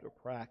accept or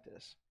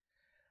practice."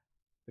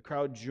 The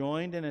crowd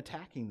joined in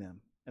attacking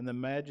them, and the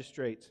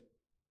magistrates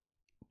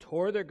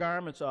tore their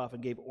garments off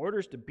and gave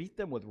orders to beat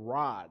them with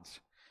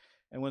rods.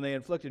 And when they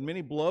inflicted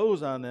many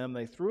blows on them,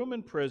 they threw them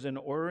in prison,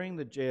 ordering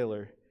the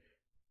jailer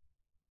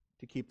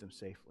to keep them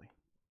safely.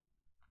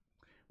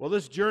 Well,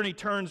 this journey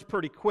turns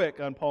pretty quick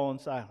on Paul and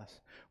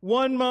Silas.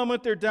 One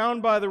moment they're down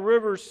by the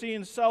river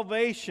seeing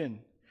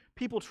salvation,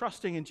 people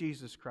trusting in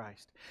Jesus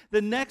Christ.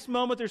 The next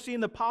moment they're seeing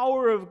the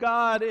power of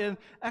God in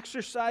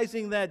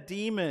exorcising that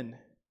demon.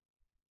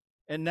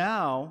 And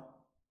now,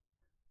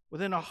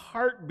 within a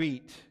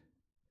heartbeat,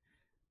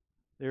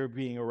 they're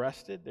being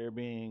arrested, they're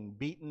being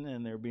beaten,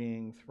 and they're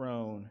being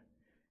thrown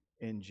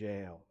in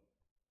jail.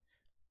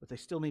 But they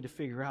still need to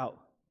figure out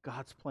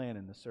God's plan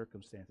in the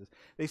circumstances.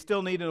 They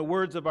still need, in the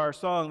words of our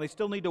song, they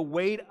still need to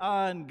wait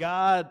on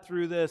God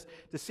through this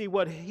to see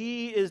what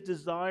He is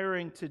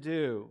desiring to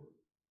do.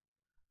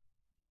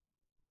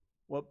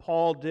 What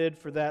Paul did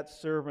for that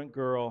servant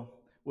girl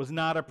was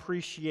not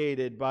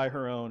appreciated by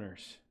her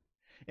owners.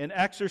 In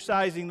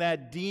exorcising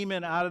that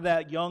demon out of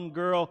that young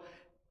girl,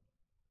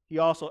 he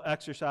also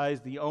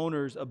exercised the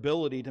owner's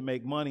ability to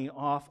make money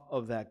off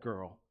of that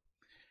girl.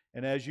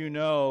 And as you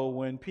know,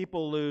 when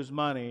people lose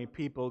money,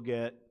 people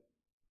get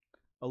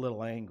a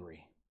little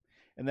angry.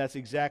 And that's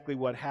exactly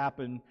what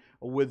happened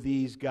with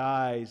these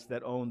guys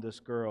that owned this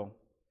girl.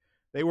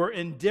 They were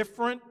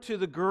indifferent to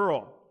the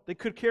girl. They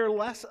could care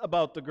less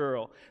about the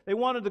girl. They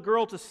wanted the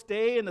girl to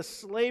stay in the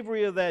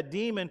slavery of that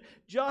demon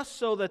just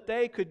so that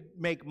they could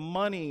make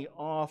money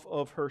off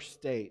of her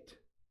state.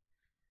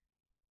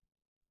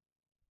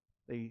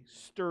 They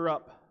stir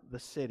up the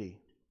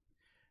city.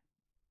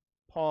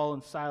 Paul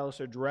and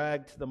Silas are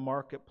dragged to the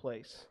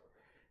marketplace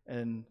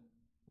and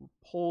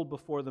pulled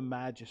before the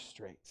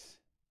magistrates.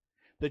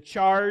 The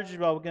charge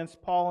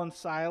against Paul and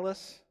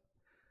Silas,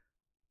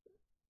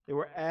 they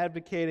were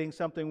advocating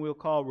something we'll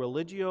call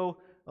religio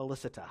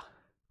illicita.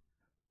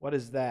 What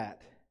is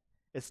that?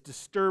 It's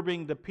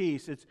disturbing the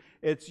peace.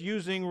 It's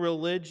using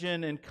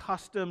religion and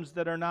customs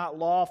that are not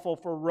lawful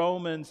for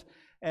Romans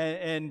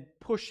and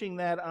pushing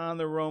that on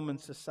the Roman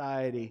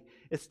society.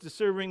 It's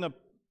disturbing the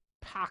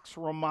Pax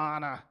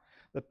Romana,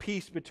 the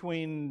peace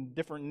between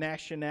different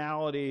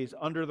nationalities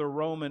under the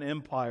Roman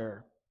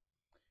Empire.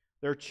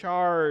 They're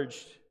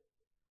charged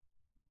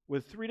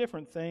with three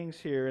different things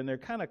here, and they're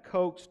kind of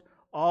coaxed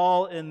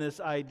all in this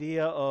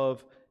idea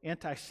of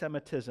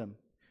anti-Semitism.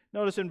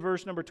 Notice in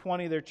verse number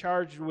 20, they're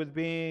charged with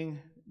being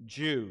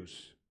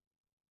Jews.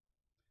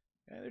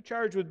 They're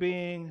charged with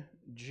being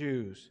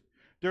Jews.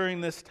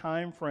 During this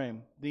time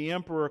frame, the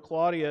Emperor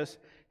Claudius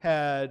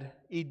had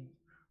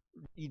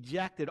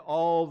ejected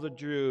all the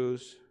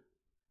Jews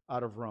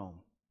out of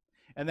Rome.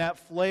 And that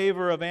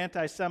flavor of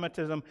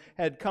anti-Semitism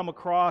had come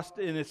across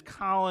in his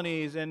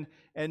colonies, and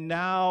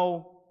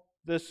now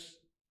this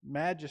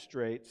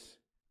magistrates,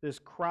 this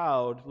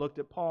crowd, looked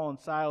at Paul and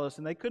Silas,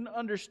 and they couldn't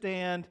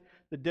understand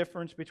the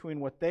difference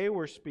between what they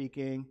were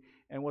speaking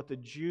and what the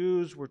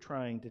Jews were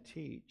trying to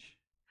teach.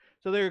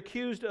 So they're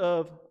accused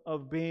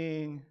of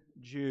being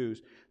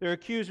Jews. They're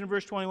accused in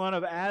verse 21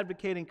 of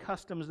advocating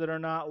customs that are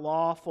not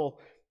lawful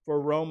for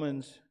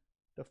Romans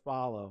to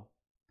follow.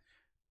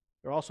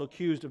 They're also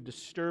accused of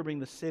disturbing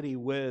the city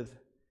with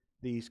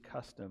these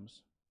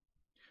customs.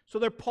 So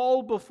they're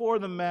pulled before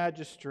the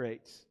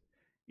magistrates.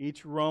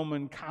 Each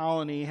Roman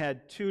colony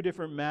had two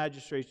different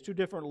magistrates, two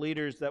different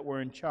leaders that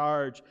were in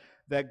charge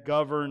that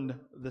governed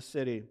the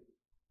city.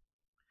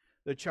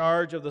 The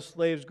charge of the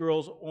slave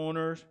girl's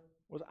owners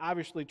was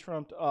obviously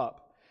trumped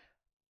up.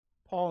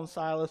 Paul and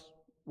Silas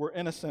were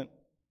innocent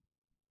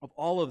of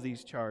all of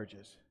these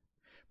charges.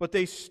 But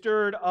they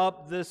stirred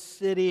up this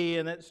city,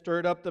 and it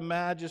stirred up the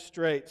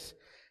magistrates,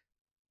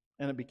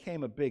 and it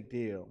became a big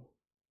deal.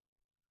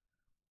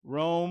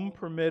 Rome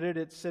permitted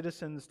its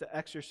citizens to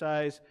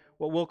exercise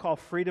what we'll call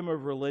freedom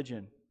of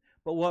religion.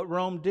 But what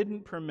Rome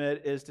didn't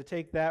permit is to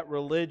take that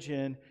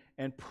religion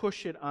and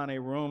push it on a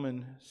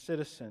Roman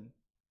citizen.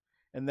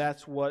 And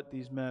that's what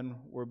these men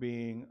were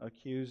being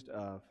accused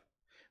of.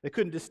 They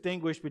couldn't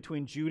distinguish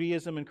between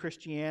Judaism and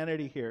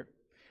Christianity here.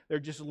 They're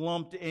just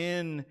lumped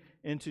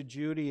into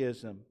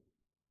Judaism.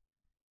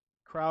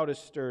 Crowd is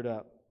stirred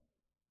up.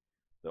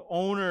 The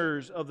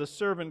owners of the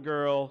servant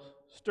girl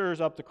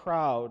stirs up the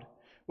crowd,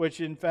 which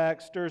in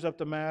fact stirs up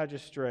the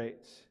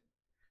magistrates.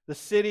 The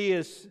city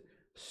is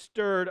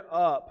stirred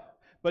up,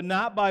 but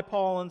not by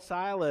Paul and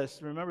Silas.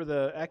 Remember,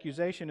 the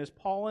accusation is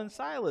Paul and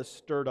Silas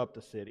stirred up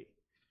the city.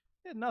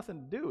 It had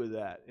nothing to do with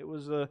that. It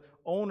was the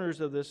owners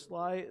of this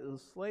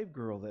slave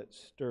girl that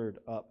stirred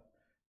up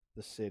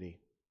the city.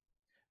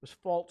 It was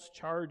false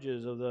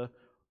charges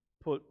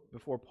put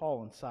before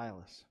Paul and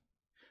Silas.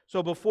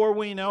 So before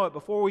we know it,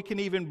 before we can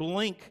even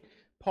blink,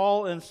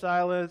 Paul and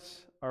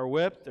Silas are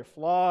whipped, they're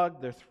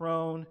flogged, they're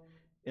thrown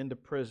into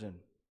prison.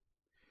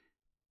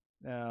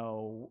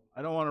 Now,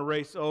 I don't want to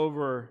race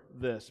over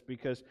this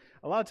because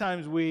a lot of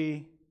times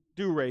we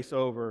do race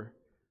over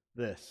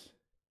this.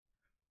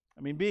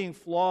 I mean, being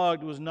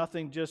flogged was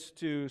nothing just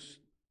to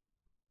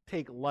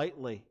take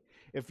lightly.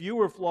 If you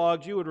were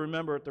flogged, you would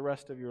remember it the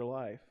rest of your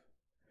life.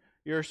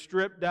 You're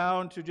stripped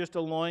down to just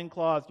a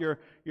loincloth.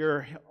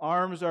 Your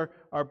arms are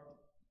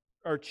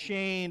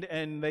chained,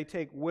 and they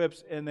take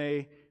whips and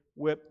they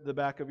whip the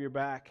back of your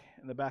back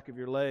and the back of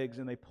your legs,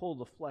 and they pull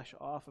the flesh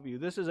off of you.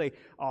 This is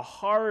a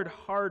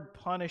hard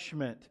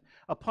punishment.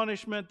 A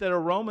punishment that a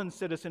Roman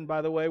citizen,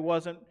 by the way,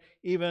 wasn't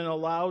even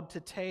allowed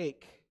to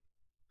take.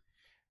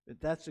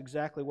 But that's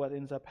exactly what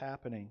ends up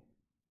happening.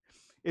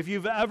 If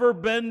you've ever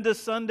been to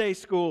Sunday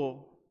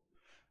school,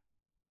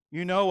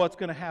 you know what's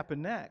going to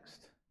happen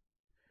next.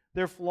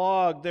 They're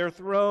flogged. They're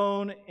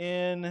thrown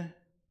in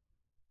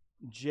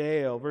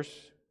jail. Verse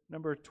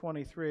number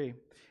 23.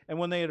 And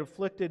when they had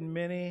inflicted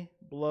many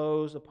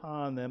blows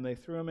upon them, they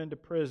threw them into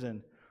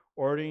prison,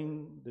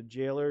 ordering the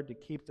jailer to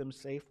keep them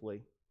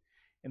safely.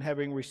 And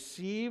having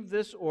received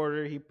this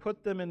order, he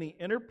put them in the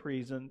inner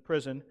prison,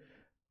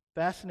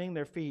 fastening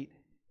their feet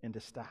into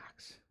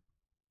stocks.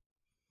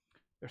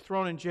 They're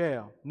thrown in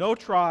jail. No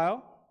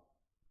trial,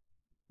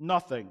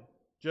 nothing.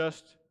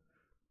 Just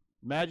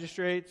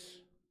magistrates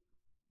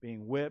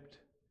being whipped,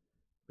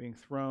 being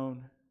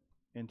thrown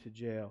into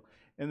jail.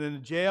 And in the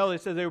jail,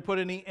 it says they were put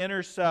in the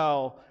inner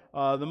cell,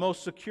 the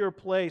most secure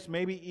place,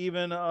 maybe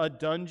even a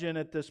dungeon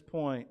at this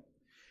point.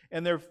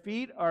 And their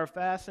feet are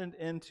fastened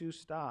into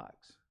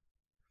stocks.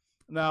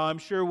 Now, I'm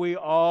sure we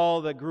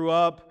all that grew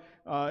up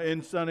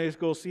in Sunday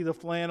school see the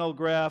flannel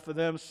graph of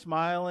them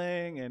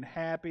smiling and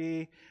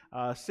happy,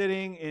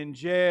 sitting in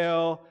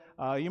jail.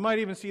 You might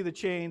even see the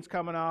chains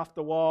coming off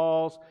the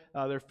walls,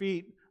 their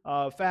feet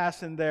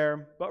fastened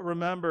there. But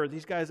remember,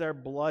 these guys are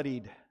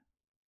bloodied.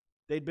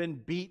 They'd been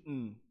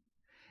beaten.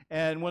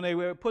 And when they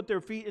put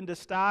their feet into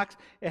stocks,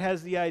 it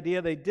has the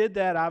idea, they did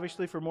that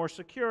obviously for more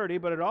security,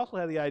 but it also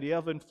had the idea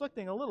of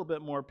inflicting a little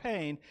bit more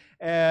pain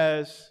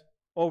as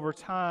over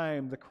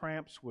time the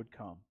cramps would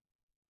come.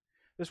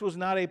 This was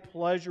not a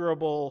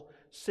pleasurable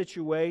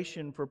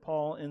situation for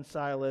Paul and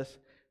Silas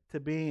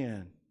to be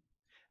in.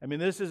 I mean,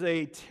 this is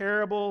a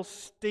terrible,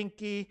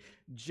 stinky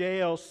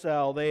jail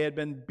cell. They had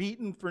been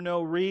beaten for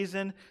no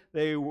reason.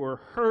 They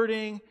were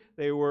hurting.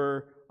 They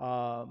were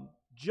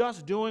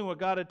just doing what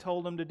God had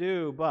told them to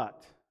do,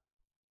 but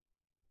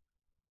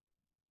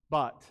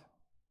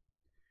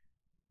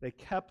they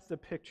kept the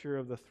picture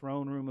of the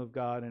throne room of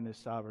God and His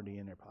sovereignty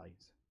in their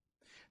place.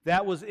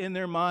 That was in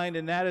their mind,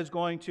 and that is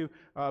going to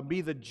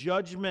be the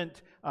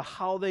judgment of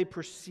how they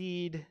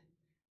proceed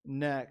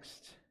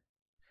next.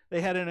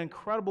 They had an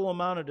incredible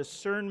amount of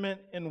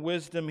discernment and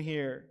wisdom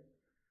here.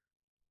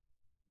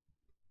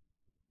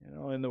 You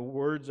know, in the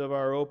words of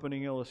our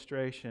opening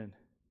illustration,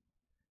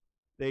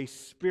 they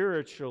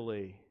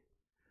spiritually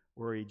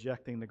were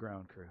ejecting the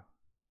ground crew.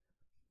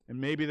 And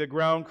maybe the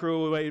ground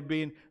crew had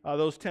been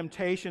those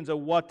temptations of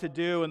what to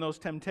do and those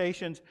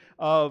temptations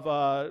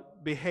of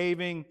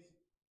behaving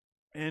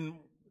in,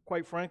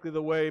 quite frankly,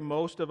 the way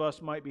most of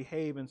us might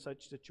behave in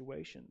such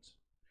situations.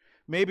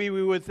 Maybe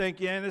we would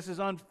think, yeah, this is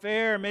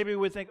unfair. Maybe we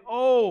would think,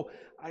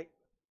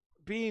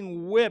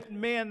 being whipped,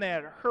 man,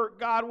 that hurt.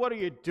 God, what are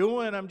you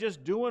doing? I'm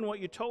just doing what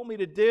you told me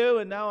to do,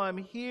 and now I'm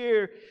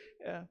here.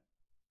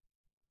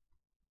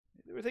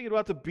 They were thinking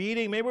about the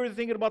beating. Maybe we were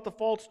thinking about the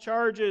false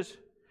charges,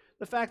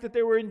 the fact that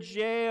they were in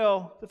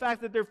jail, the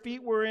fact that their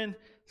feet were in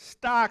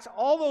stocks.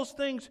 All those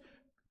things,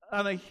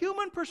 on a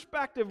human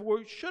perspective,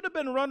 should have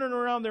been running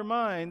around their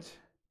minds.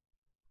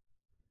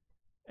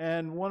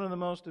 And one of the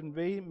most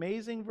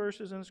amazing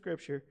verses in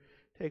Scripture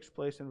takes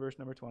place in verse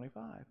number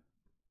 25.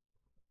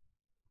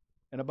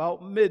 And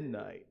about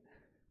midnight,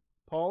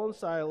 Paul and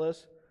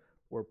Silas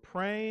were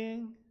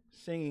praying,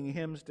 singing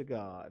hymns to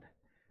God,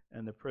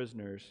 and the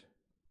prisoners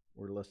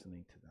were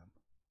listening to them.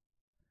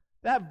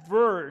 That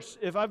verse,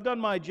 if I've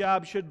done my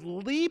job, should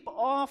leap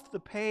off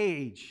the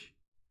page.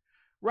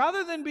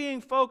 Rather than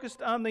being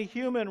focused on the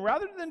human,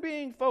 rather than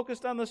being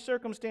focused on the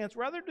circumstance,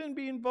 rather than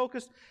being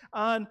focused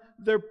on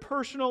their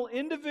personal,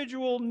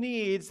 individual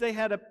needs, they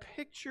had a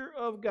picture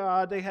of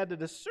God. They had the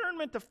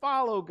discernment to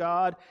follow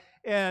God.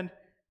 And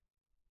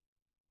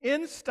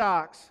in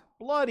stocks,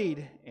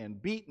 bloodied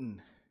and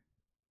beaten,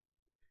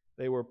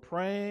 they were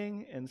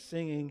praying and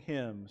singing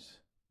hymns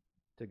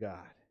to God.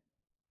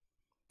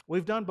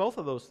 We've done both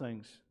of those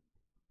things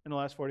in the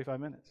last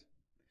 45 minutes.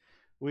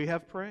 We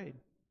have prayed.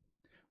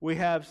 We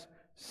have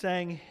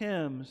sang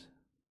hymns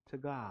to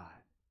God.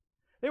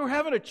 They were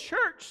having a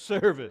church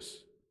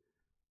service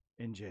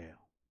in jail.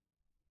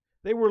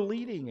 They were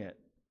leading it.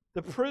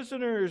 The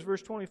prisoners,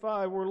 verse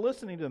 25, were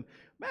listening to them.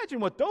 Imagine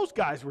what those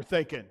guys were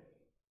thinking.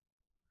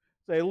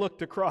 They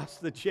looked across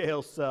the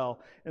jail cell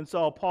and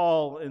saw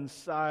Paul and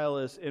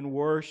Silas in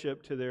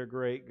worship to their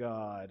great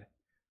God.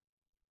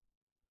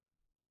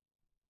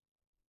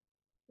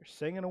 They're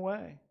singing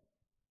away.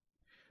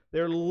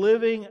 They're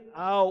living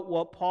out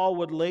what Paul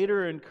would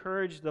later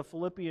encourage the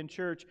Philippian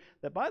church,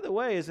 that, by the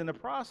way, is in the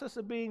process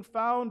of being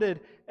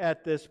founded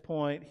at this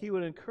point. He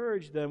would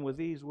encourage them with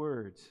these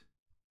words.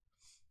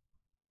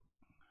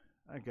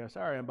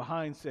 Sorry, I'm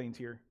behind things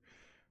here.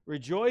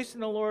 Rejoice in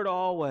the Lord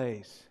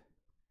always.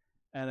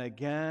 And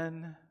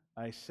again,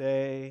 I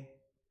say,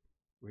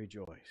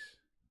 rejoice.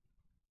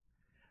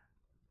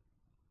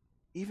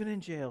 Even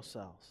in jail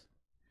cells,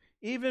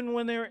 even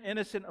when they're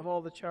innocent of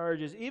all the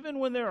charges, even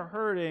when they're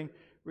hurting,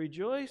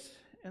 rejoice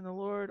in the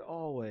Lord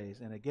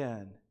always. And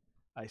again,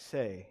 I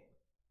say,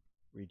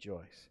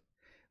 rejoice.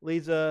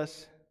 Leads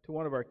us to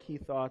one of our key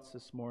thoughts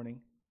this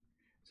morning.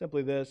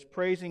 Simply this: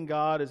 praising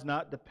God is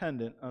not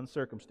dependent on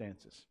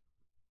circumstances.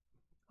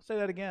 I'll say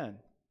that again.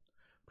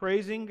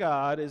 Praising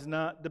God is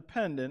not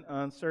dependent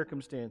on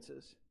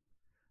circumstances.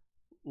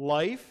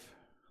 Life,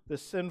 the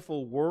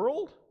sinful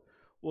world,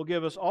 will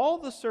give us all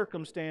the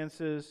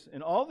circumstances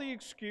and all the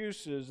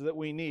excuses that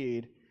we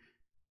need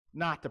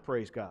not to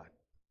praise God.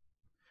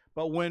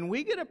 But when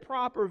we get a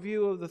proper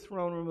view of the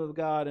throne room of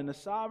God and the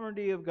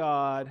sovereignty of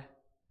God,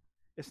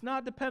 it's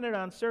not dependent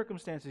on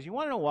circumstances. You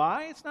want to know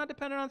why it's not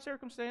dependent on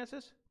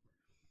circumstances?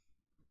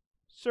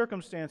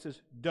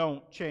 Circumstances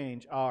don't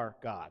change our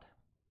God.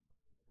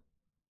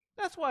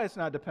 That's why it's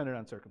not dependent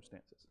on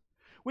circumstances.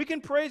 We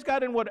can praise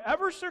God in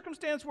whatever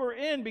circumstance we're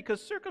in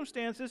because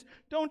circumstances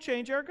don't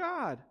change our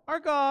God. Our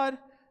God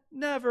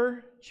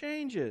never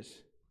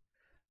changes.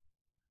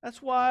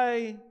 That's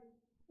why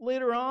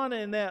later on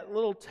in that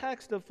little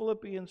text of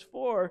Philippians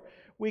 4,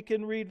 we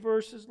can read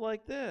verses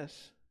like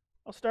this.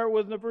 I'll start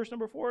with verse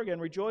number 4 again.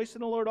 Rejoice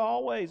in the Lord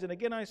always. And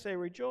again I say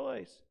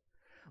rejoice.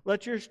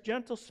 Let your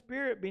gentle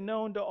spirit be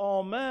known to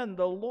all men.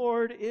 The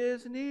Lord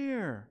is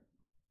near.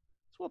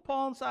 That's what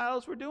Paul and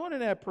Silas were doing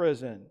in that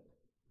prison.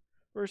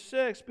 Verse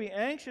 6, be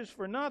anxious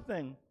for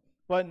nothing,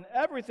 but in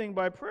everything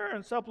by prayer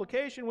and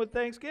supplication with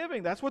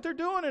thanksgiving. That's what they're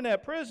doing in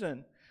that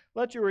prison.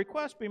 Let your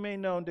requests be made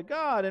known to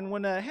God. And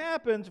when that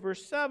happens,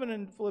 verse 7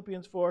 in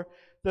Philippians 4,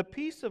 the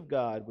peace of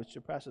God, which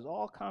surpasses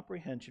all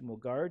comprehension, will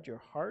guard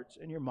your hearts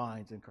and your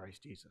minds in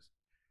Christ Jesus.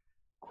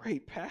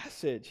 Great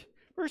passage.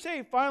 Verse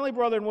 8, finally,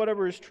 brethren,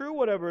 whatever is true,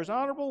 whatever is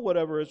honorable,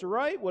 whatever is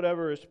right,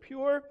 whatever is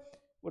pure,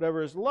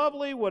 whatever is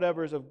lovely,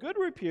 whatever is of good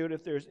repute,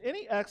 if there's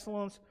any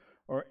excellence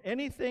or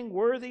anything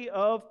worthy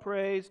of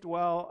praise,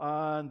 dwell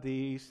on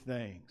these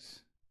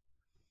things.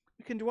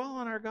 We can dwell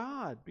on our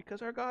God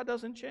because our God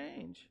doesn't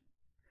change.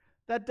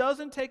 That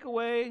doesn't take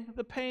away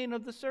the pain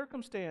of the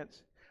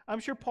circumstance. I'm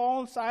sure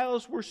Paul and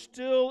Silas were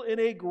still in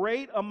a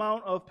great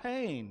amount of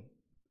pain,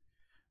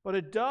 but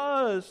it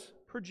does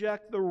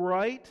project the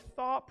right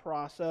thought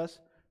process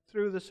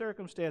through the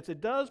circumstance.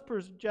 It does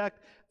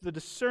project the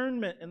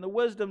discernment and the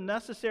wisdom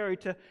necessary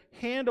to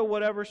handle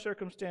whatever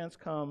circumstance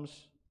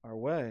comes our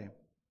way.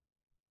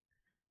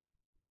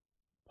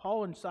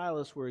 Paul and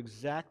Silas were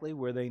exactly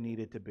where they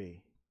needed to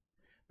be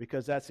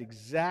because that's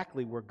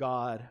exactly where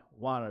God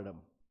wanted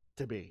them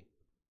to be.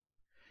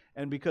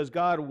 And because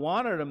God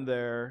wanted them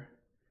there,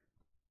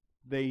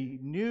 they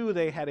knew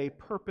they had a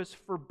purpose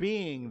for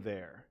being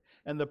there.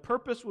 And the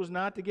purpose was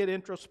not to get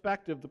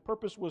introspective. The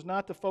purpose was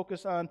not to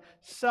focus on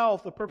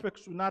self. The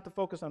purpose was not to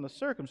focus on the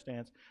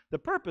circumstance. The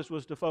purpose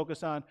was to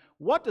focus on,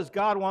 what does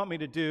God want me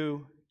to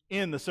do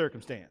in the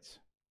circumstance?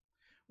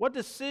 What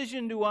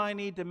decision do I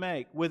need to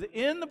make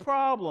within the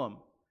problem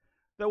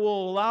that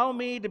will allow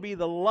me to be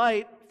the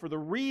light for the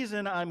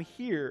reason I'm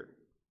here?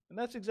 And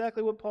that's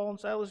exactly what Paul and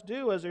Silas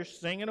do as they're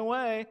singing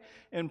away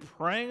and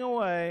praying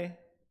away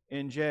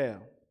in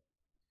jail.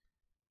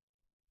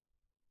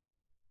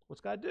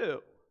 What's God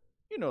do?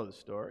 You know the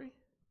story.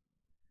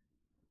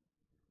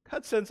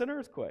 God sends an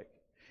earthquake.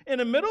 In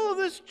the middle of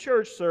this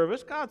church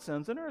service, God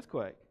sends an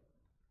earthquake.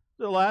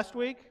 So last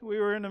week, we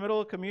were in the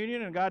middle of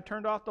communion and God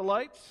turned off the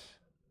lights.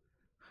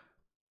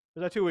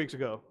 Was that 2 weeks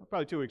ago?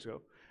 Probably 2 weeks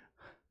ago.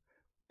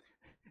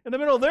 In the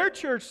middle of their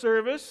church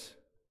service,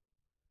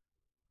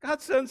 God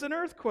sends an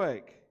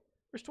earthquake.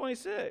 Verse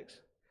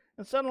 26.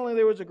 And suddenly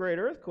there was a great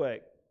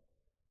earthquake,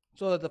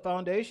 so that the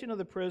foundation of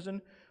the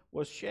prison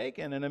was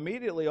shaken, and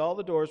immediately all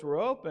the doors were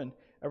opened.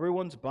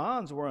 Everyone's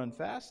bonds were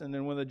unfastened.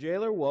 And when the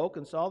jailer woke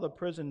and saw the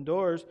prison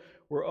doors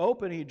were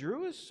open, he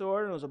drew his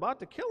sword and was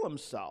about to kill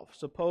himself,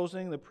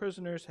 supposing the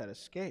prisoners had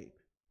escaped.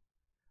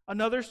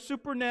 Another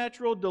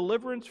supernatural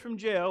deliverance from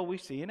jail we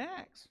see in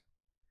Acts.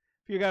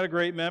 If you got a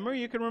great memory,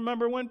 you can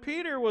remember when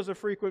Peter was a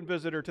frequent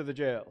visitor to the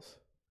jails.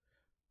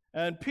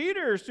 And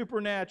Peter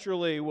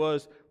supernaturally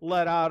was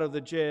let out of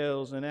the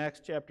jails in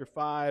Acts chapter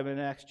 5 and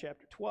Acts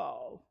chapter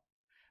 12.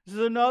 This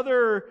is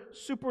another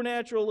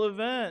supernatural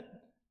event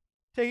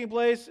taking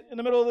place in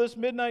the middle of this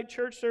midnight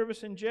church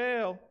service in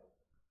jail.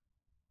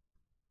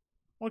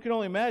 One can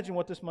only imagine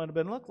what this might have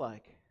been looked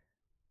like.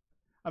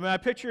 I mean, I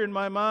picture in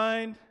my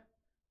mind,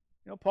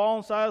 Paul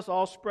and Silas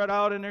all spread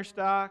out in their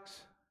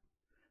stocks.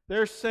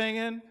 They're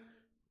singing.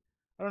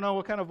 I don't know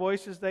what kind of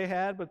voices they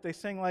had, but they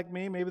sing like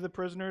me. Maybe the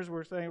prisoners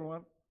were saying,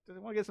 do they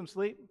want to get some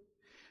sleep?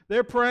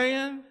 They're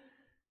praying.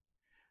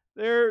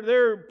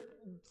 They're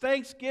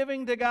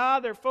thanksgiving to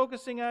God. They're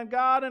focusing on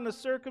God in the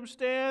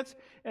circumstance.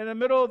 In the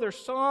middle of their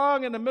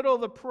song, in the middle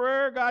of the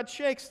prayer, God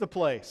shakes the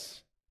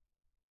place.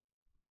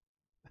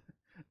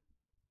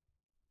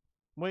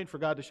 I'm waiting for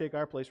God to shake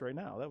our place right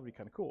now. That would be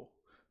kind of cool.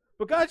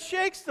 But God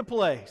shakes the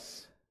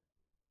place.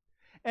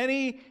 And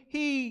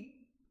he,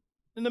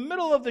 in the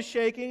middle of the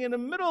shaking, in the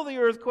middle of the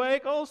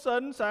earthquake, all of a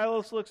sudden,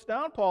 Silas looks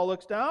down, Paul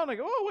looks down. I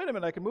go, oh, wait a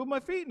minute, I can move my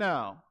feet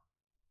now.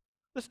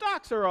 The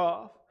stocks are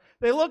off.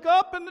 They look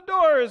up and the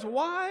door is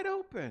wide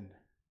open.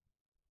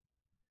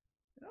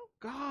 You know,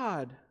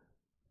 God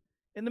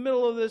in the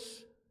middle of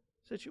this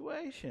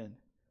situation.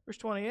 Verse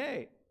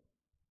 28.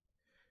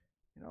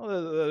 You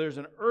know, there's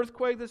an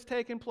earthquake that's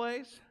taking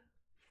place.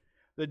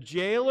 The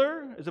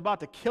jailer is about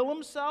to kill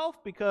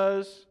himself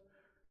because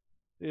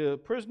the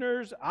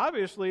prisoners,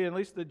 obviously, at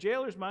least the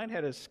jailer's mind,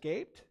 had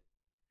escaped.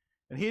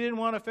 And he didn't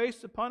want to face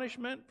the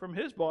punishment from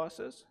his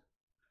bosses.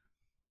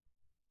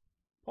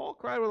 Paul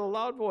cried with a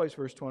loud voice,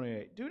 verse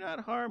 28, "Do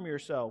not harm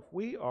yourself.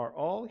 We are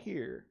all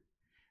here."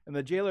 And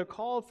the jailer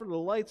called for the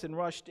lights and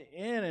rushed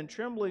in, and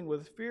trembling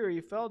with fear,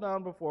 he fell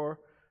down before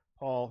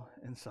Paul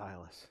and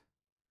Silas.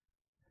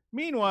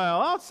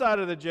 Meanwhile, outside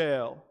of the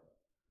jail,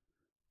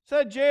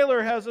 said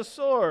jailer has a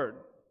sword.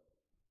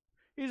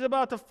 He's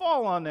about to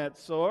fall on that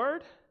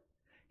sword.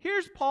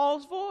 Here's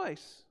Paul's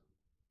voice.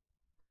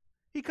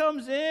 He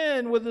comes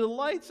in with the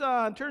lights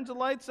on, turns the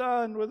lights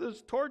on with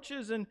his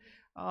torches, and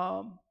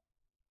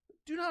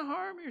do not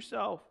harm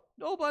yourself.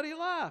 Nobody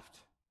left.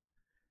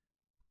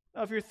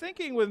 Now, if you're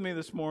thinking with me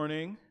this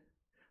morning,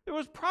 there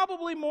was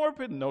probably more,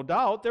 no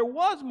doubt, there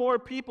was more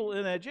people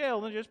in that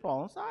jail than just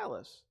Paul and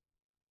Silas.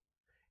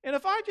 And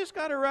if I just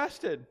got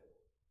arrested,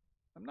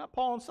 I'm not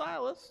Paul and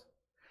Silas,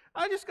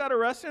 I just got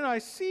arrested and I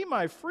see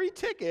my free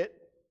ticket,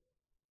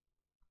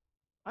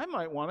 I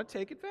might want to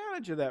take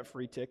advantage of that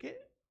free ticket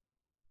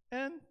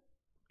and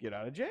get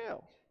out of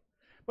jail.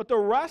 But the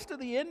rest of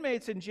the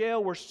inmates in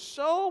jail were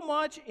so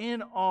much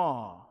in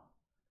awe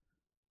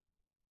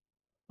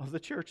of the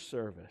church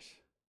service,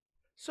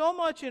 so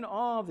much in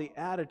awe of the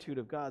attitude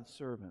of God's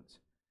servants,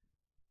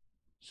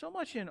 so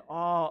much in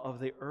awe of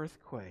the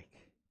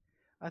earthquake.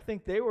 I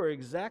think they were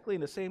exactly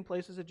in the same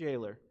place as a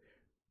jailer.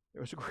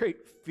 There was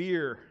great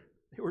fear.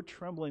 They were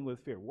trembling with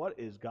fear. What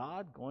is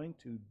God going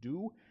to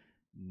do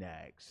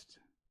next?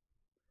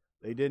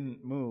 They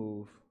didn't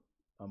move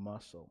a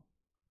muscle.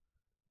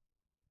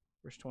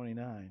 Verse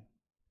 29.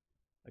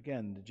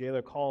 Again, the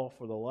jailer called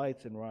for the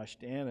lights and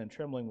rushed in, and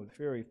trembling with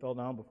fear, he fell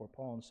down before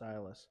Paul and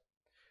Silas.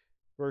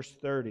 Verse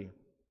 30.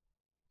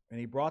 And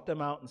he brought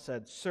them out and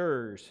said,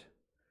 "Sirs,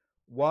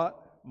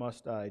 what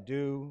must I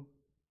do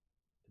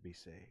to be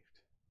saved?"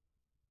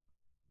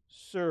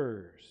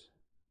 Sirs,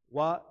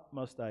 what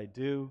must I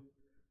do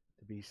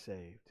to be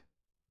saved?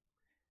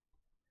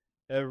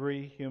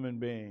 Every human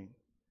being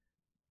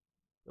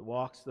that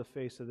walks the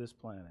face of this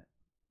planet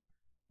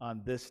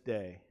on this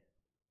day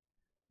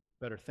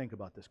better think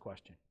about this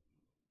question.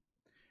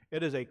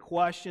 It is a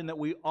question that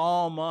we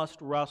all must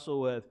wrestle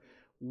with.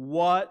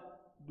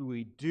 What do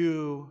we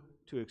do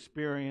to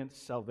experience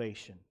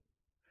salvation?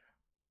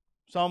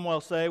 Some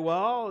will say,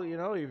 well, you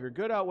know, if your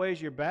good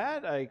outweighs your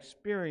bad, I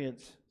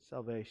experience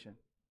salvation.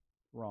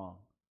 Wrong.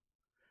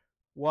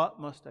 What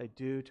must I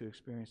do to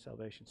experience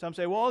salvation? Some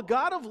say, well, a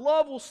God of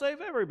love will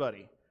save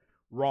everybody.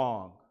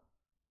 Wrong.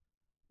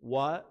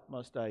 What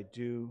must I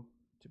do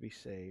to be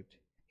saved?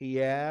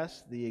 He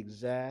asked the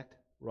exact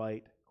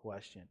right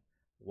question.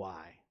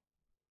 Why?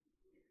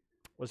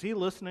 Was he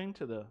listening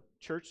to the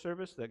church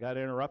service that got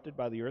interrupted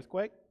by the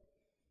earthquake?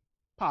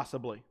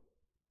 Possibly.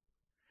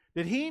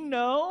 Did he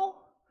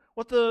know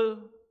what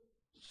the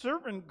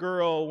servant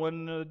girl,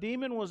 when the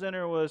demon was in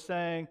her, was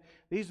saying?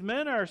 These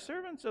men are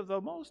servants of the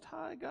Most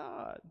High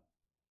God.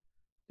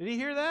 Did he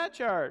hear that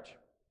charge?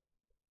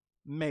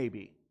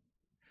 Maybe.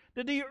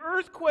 Did the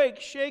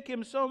earthquake shake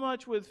him so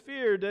much with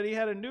fear that he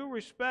had a new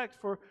respect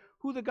for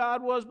who the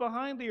God was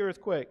behind the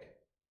earthquake?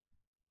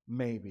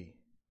 Maybe.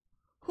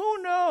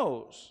 Who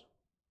knows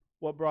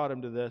what brought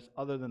him to this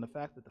other than the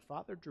fact that the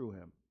Father drew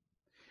him?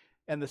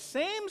 And the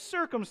same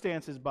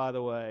circumstances, by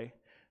the way,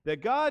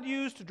 that God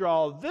used to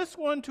draw this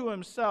one to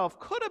himself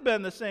could have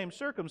been the same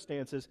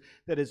circumstances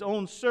that his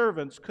own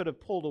servants could have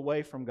pulled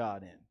away from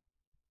God in.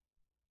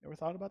 Ever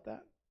thought about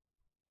that?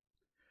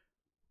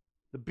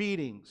 The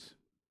beatings,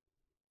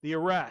 the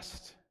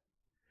arrest,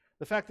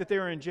 the fact that they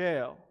were in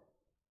jail,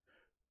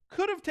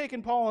 could have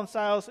taken Paul and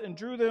Silas and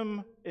drew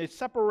them,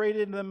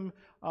 separated them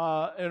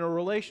in a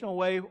relational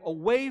way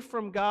away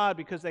from God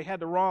because they had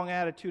the wrong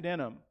attitude in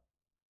them.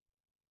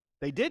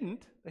 They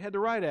didn't. They had the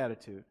right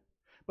attitude.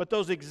 But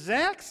those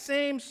exact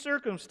same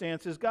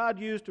circumstances God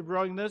used to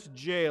bring this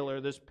jailer,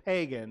 this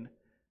pagan,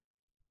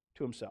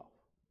 to himself.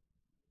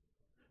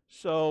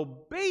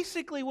 So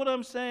basically what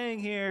I'm saying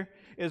here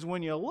is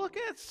when you look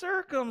at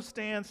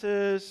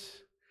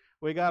circumstances,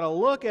 we got to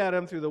look at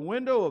them through the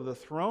window of the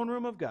throne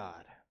room of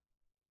God.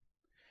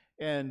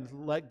 And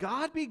let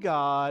God be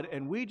God,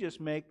 and we just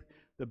make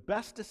the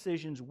best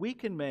decisions we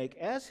can make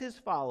as His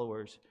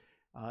followers,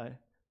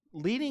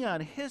 leaning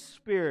on His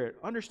Spirit,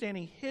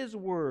 understanding His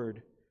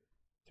Word,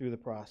 through the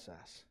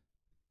process.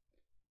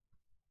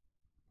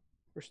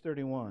 Verse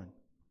 31,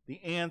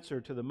 the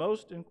answer to the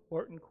most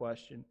important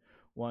question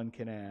one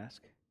can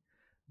ask.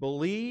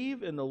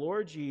 Believe in the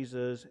Lord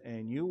Jesus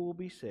and you will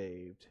be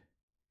saved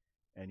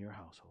and your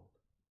household.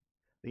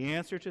 The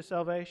answer to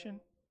salvation?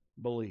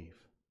 Believe.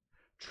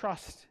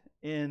 Trust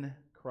in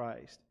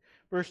Christ.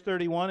 Verse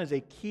 31 is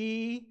a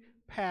key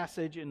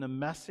passage in the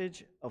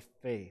message of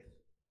faith.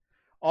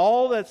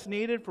 All that's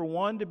needed for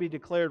one to be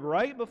declared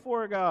right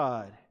before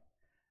God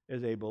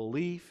is a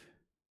belief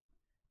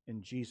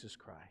in Jesus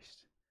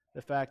Christ.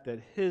 The fact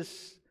that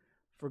His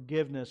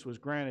forgiveness was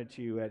granted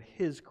to you at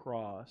His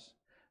cross.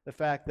 The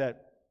fact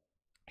that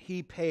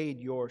He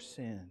paid your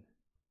sin.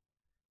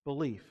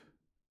 Belief.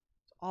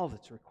 It's all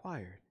that's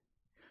required.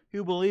 He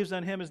who believes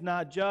on Him is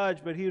not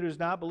judged, but he who does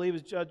not believe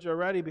is judged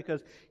already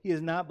because he has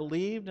not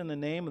believed in the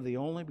name of the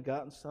only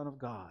begotten Son of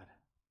God,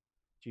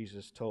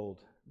 Jesus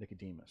told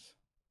Nicodemus.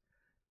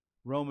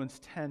 Romans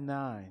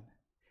 10:9.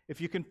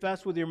 If you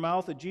confess with your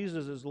mouth that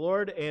Jesus is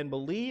Lord and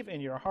believe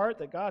in your heart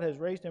that God has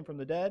raised Him from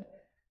the dead,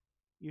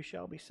 you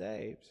shall be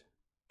saved.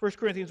 1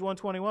 Corinthians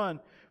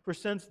 1:21. For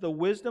since the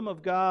wisdom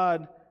of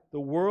God, the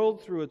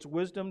world through its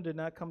wisdom did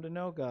not come to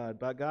know God,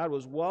 but God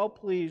was well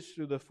pleased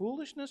through the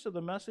foolishness of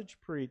the message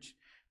preached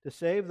to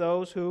save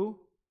those who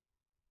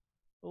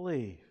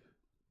believe.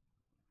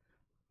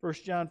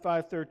 1 John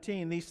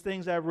 5:13, these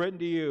things I have written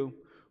to you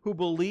who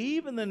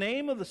believe in the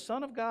name of the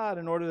Son of God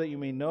in order that you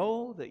may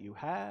know that you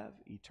have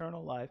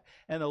eternal life.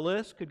 And the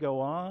list could go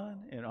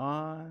on and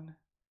on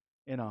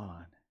and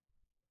on.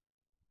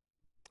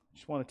 I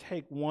just want to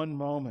take one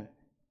moment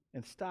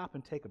and stop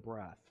and take a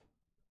breath.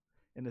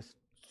 In this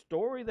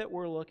story that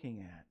we're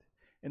looking at,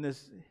 in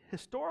this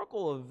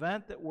historical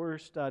event that we're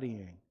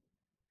studying,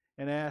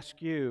 and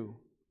ask you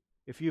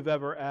if you've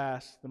ever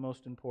asked the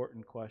most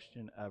important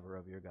question ever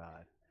of your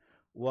God.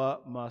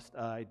 What must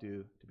I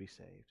do to be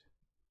saved?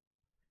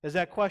 Has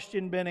that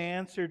question been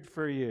answered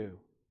for you?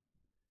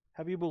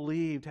 Have you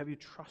believed? Have you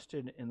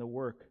trusted in the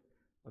work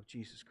of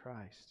Jesus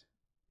Christ?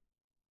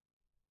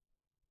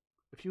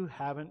 If you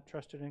haven't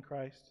trusted in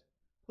Christ,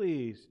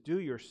 please do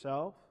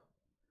yourself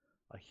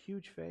a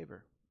huge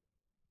favor.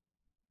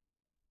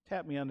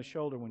 Tap me on the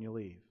shoulder when you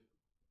leave.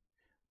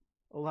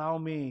 Allow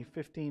me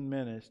 15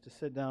 minutes to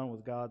sit down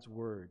with God's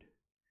Word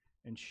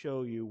and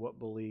show you what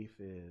belief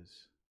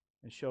is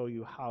and show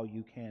you how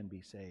you can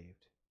be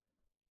saved.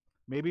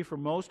 Maybe for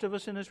most of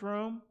us in this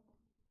room,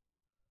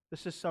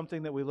 this is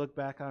something that we look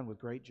back on with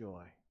great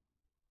joy.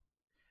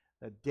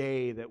 That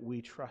day that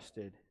we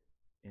trusted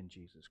in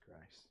Jesus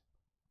Christ.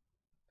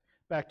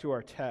 Back to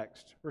our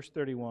text, verse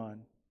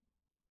 31.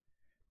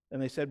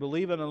 And they said,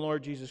 believe in the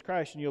Lord Jesus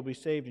Christ and you'll be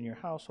saved in your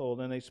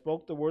household. And they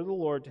spoke the word of the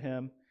Lord to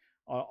him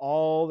on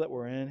all that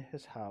were in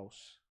his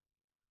house.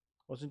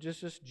 It wasn't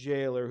just this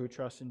jailer who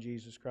trusts in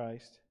Jesus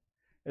Christ.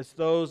 It's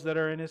those that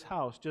are in his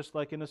house, just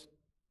like in a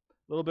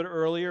little bit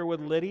earlier with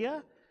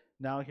Lydia,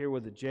 now here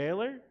with the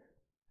jailer.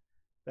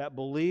 That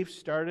belief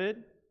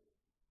started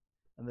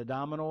and the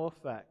domino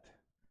effect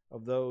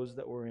of those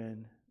that were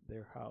in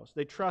their house.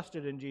 They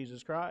trusted in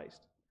Jesus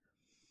Christ.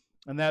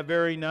 And that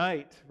very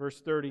night,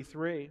 verse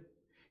 33,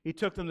 he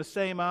took them the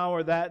same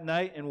hour that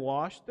night and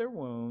washed their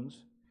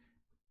wounds,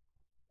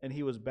 and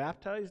he was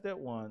baptized at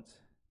once,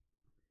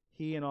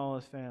 he and all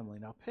his family.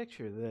 Now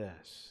picture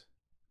this.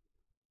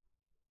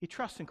 He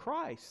trusts in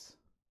Christ.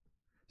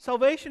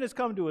 Salvation has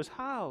come to his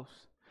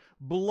house.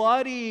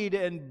 Bloodied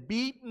and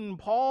beaten,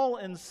 Paul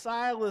and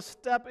Silas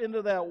step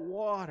into that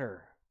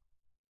water.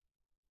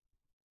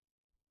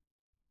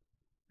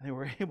 And they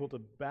were able to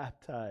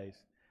baptize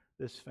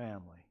this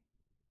family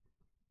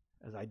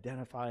as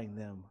identifying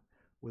them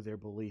with their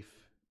belief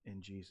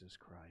in Jesus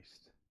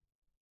Christ.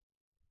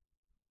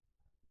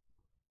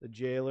 The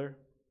jailer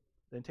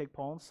then take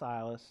Paul and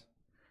Silas.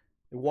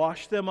 They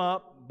wash them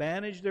up,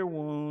 bandage their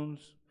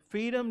wounds,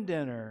 feed them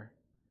dinner.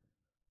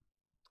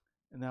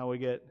 And now we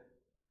get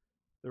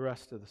the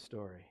rest of the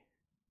story.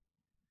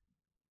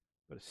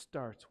 But it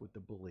starts with the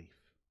belief.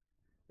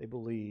 They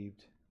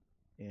believed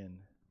in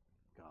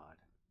God.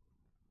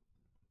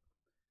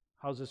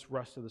 How's this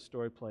rest of the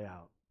story play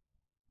out?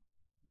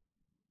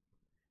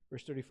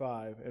 Verse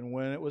 35, and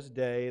when it was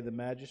day, the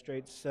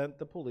magistrates sent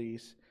the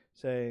police,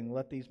 saying,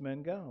 let these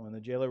men go. And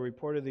the jailer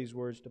reported these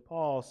words to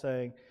Paul,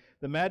 saying,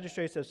 the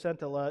magistrates have sent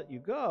to let you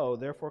go,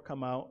 therefore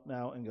come out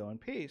now and go in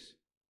peace.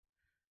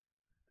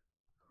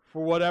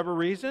 For whatever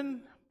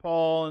reason,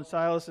 Paul and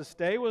Silas'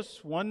 stay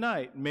was one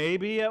night.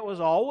 Maybe it was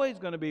always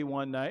going to be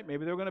one night.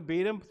 Maybe they were going to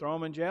beat him, throw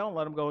him in jail, and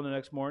let him go the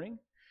next morning.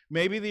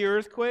 Maybe the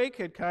earthquake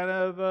had kind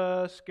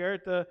of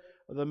scared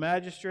the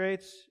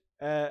magistrates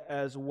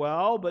as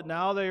well, but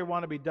now they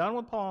want to be done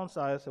with Paul and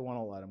Silas. They want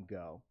to let them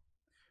go.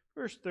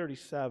 Verse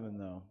 37,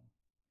 though.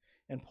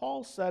 And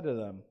Paul said to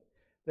them,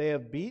 they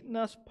have beaten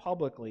us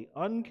publicly,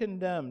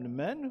 uncondemned,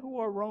 men who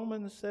are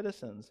Roman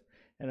citizens,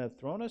 and have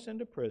thrown us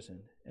into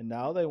prison, and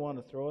now they want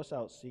to throw us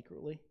out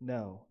secretly?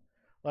 No.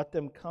 Let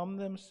them come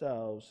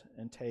themselves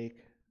and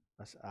take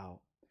us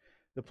out.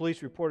 The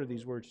police reported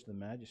these words to the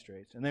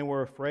magistrates, and they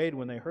were afraid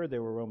when they heard they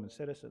were Roman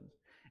citizens.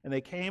 And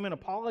they came and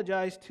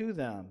apologized to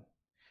them.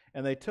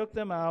 And they took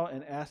them out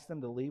and asked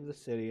them to leave the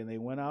city. And they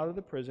went out of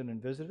the prison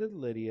and visited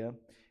Lydia.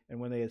 And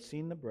when they had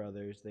seen the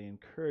brothers, they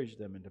encouraged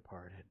them and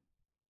departed.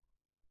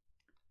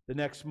 The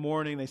next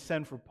morning, they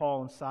send for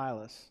Paul and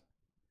Silas.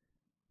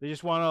 They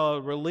just want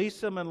to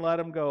release them and let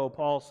them go.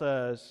 Paul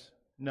says,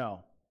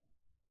 no.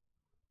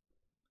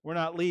 We're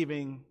not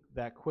leaving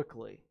that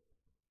quickly.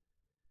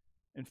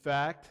 In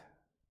fact,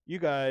 you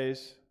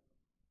guys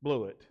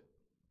blew it.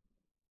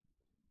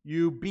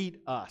 You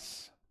beat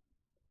us.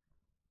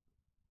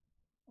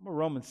 I'm a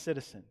Roman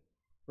citizen.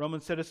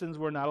 Roman citizens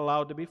were not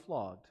allowed to be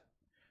flogged.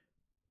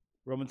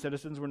 Roman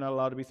citizens were not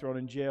allowed to be thrown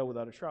in jail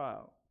without a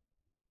trial.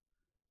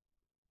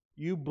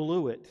 You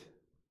blew it.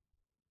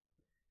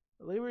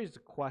 Let me raise the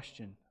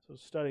question. So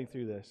studying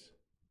through this.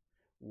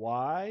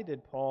 Why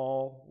did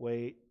Paul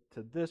wait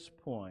to this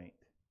point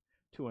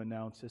to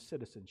announce his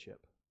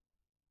citizenship?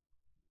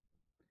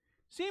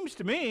 Seems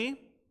to me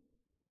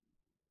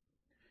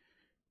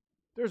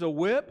there's a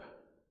whip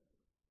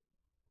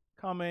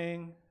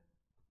coming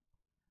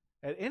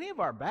at any of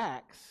our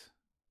backs.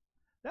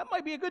 That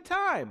might be a good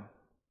time,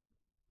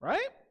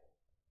 right?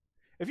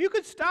 If you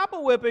could stop a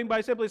whipping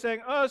by simply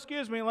saying, oh,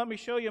 excuse me, let me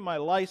show you my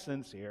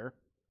license here.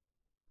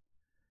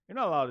 You're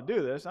not allowed to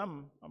do this.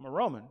 I'm a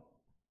Roman.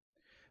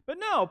 But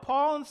no,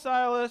 Paul and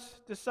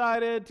Silas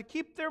decided to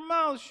keep their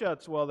mouths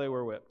shut while they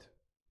were whipped.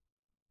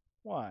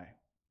 Why?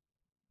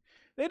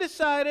 They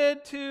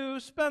decided to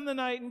spend the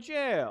night in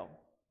jail.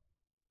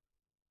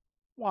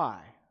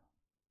 Why?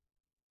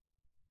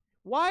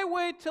 Why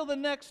wait till the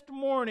next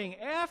morning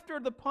after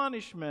the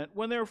punishment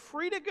when they're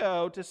free to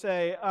go to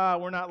say,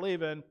 we're not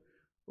leaving,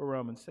 we're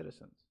Roman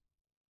citizens?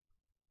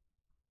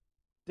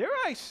 Dare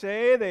I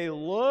say they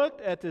looked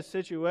at this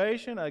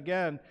situation,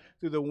 again,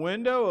 through the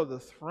window of the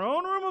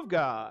throne room of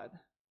God.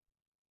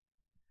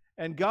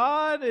 And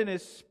God in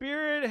His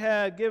Spirit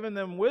had given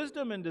them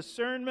wisdom and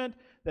discernment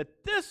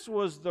that this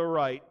was the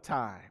right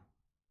time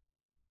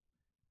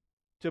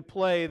to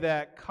play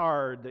that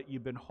card that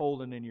you've been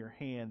holding in your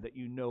hand that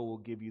you know will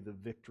give you the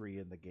victory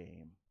in the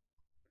game.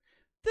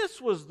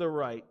 This was the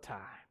right time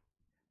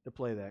to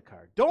play that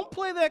card. Don't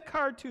play that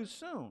card too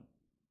soon.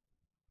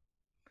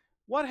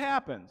 What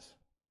happens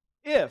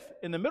if,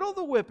 in the middle of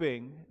the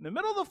whipping, in the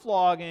middle of the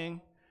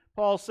flogging,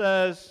 Paul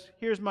says,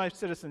 here's my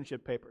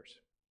citizenship papers?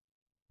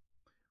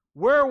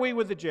 Where are we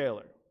with the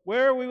jailer?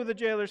 Where are we with the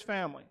jailer's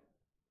family?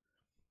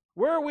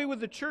 Where are we with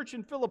the church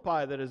in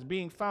Philippi that is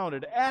being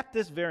founded at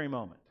this very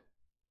moment?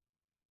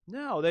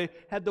 No, they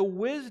had the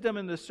wisdom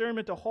and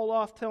discernment to hold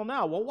off till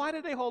now. Well, why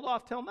did they hold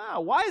off till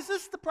now? Why is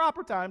this the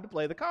proper time to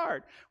play the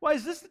card? Why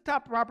is this the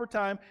proper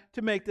time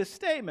to make this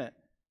statement?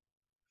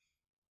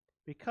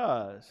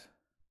 Because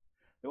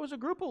there was a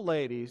group of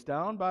ladies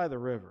down by the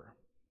river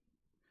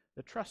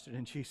that trusted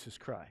in Jesus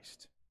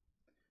Christ.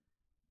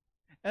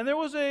 And there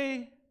was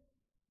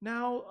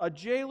now a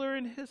jailer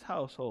in his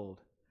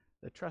household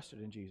that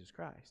trusted in Jesus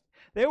Christ.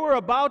 They were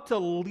about to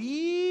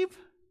leave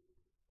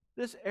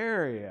this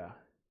area.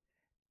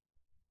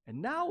 And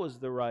now was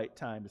the right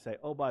time to say,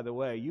 oh, by the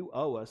way, you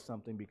owe us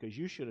something because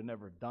you should have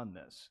never done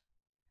this.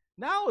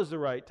 Now is the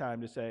right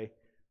time to say,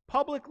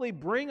 publicly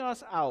bring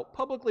us out,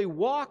 publicly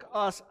walk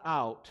us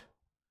out,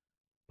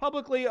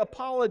 publicly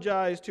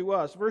apologize to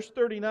us. Verse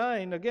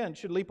 39, again,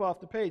 should leap off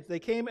the page. They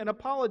came and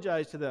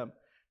apologized to them.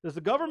 Does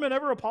the government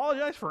ever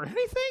apologize for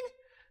anything?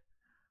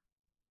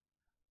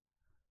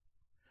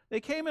 They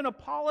came and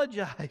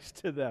apologized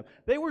to them.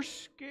 They were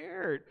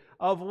scared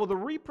of the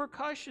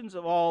repercussions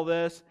of all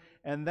this,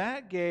 and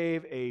that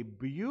gave a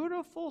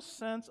beautiful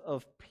sense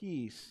of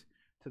peace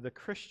to the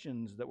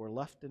Christians that were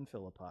left in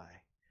Philippi,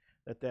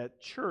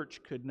 that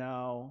church could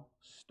now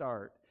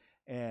start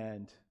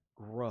and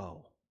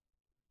grow.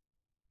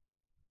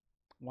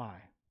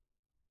 Why?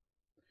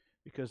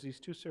 Because these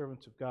two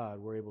servants of God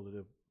were able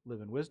to live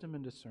in wisdom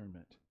and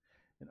discernment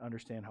and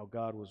understand how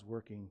God was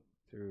working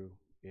through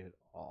it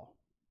all.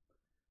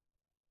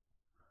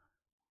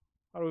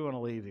 How do we want to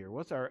leave here?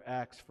 What's our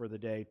acts for the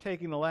day?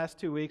 Taking the last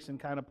 2 weeks and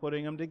kind of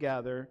putting them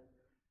together.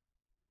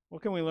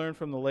 What can we learn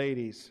from the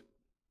ladies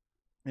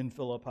in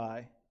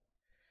Philippi?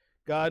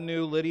 God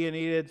knew Lydia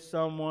needed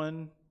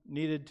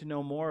to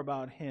know more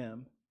about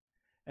Him,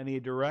 and He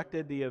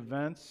directed the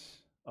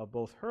events of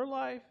both her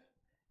life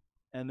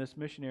and this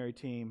missionary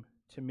team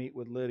to meet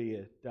with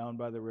Lydia down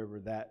by the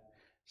river that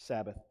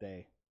Sabbath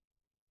day.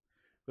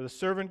 For the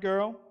servant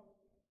girl,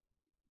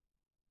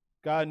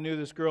 God knew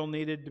this girl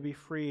needed to be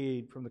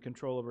freed from the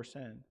control of her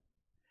sin.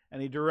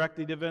 And He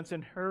directed events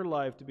in her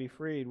life to be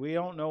freed. We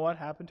don't know what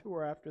happened to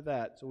her after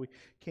that, so we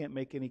can't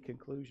make any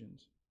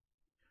conclusions.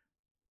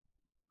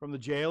 From the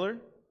jailer,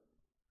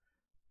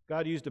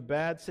 God used a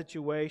bad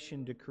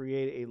situation to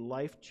create a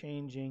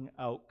life-changing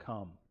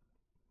outcome.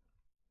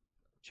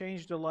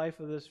 Changed the life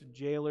of this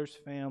jailer's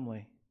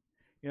family.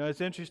 You know,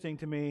 it's interesting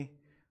to me,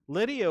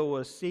 Lydia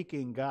was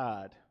seeking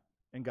God,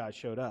 and God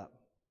showed up.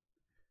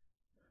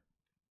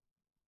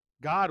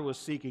 God was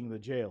seeking the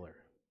jailer.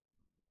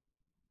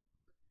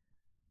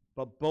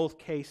 But both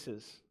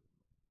cases,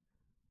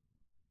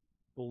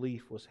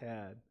 belief was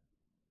had.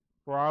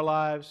 For our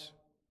lives,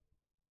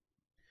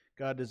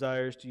 God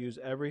desires to use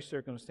every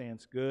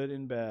circumstance, good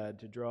and bad,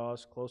 to draw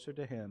us closer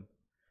to Him.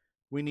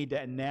 We need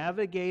to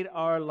navigate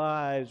our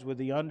lives with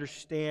the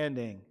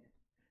understanding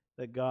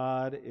that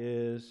God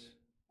is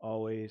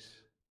always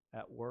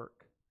at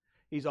work.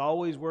 He's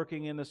always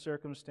working in the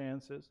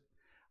circumstances.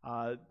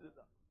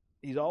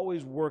 He's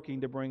always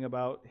working to bring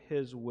about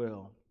His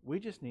will. We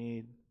just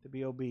need to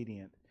be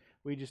obedient.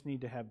 We just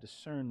need to have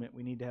discernment.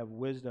 We need to have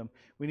wisdom.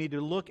 We need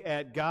to look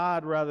at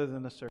God rather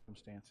than the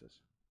circumstances.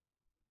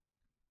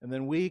 And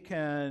then we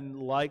can,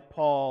 like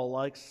Paul,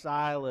 like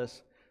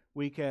Silas,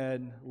 we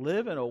can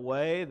live in a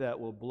way that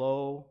will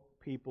blow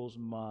people's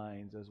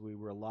minds as we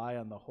rely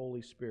on the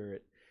Holy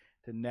Spirit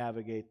to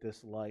navigate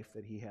this life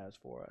that He has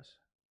for us.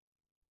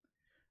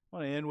 I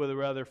want to end with a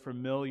rather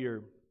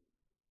familiar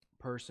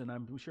person.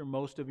 I'm sure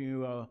most of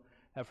you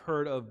have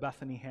heard of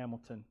Bethany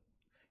Hamilton.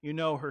 You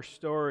know her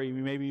story.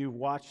 Maybe you've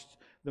watched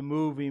the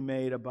movie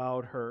made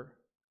about her.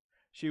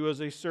 She was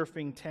a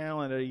surfing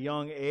talent at a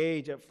young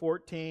age. At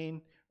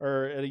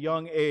a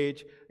young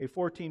age, a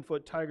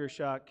 14-foot tiger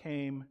shark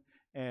came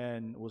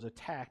and was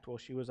attacked while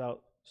she was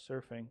out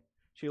surfing.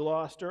 She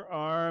lost her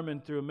arm,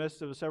 and through the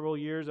midst of several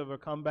years of her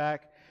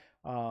comeback,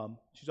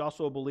 she's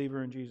also a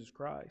believer in Jesus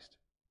Christ.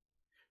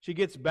 She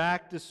gets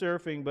back to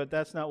surfing, but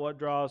that's not what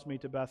draws me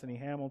to Bethany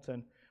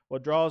Hamilton.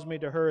 What draws me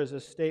to her is a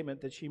statement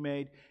that she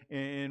made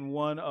in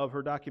one of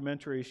her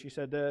documentaries. She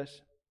said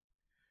this: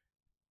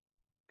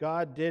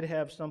 God did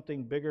have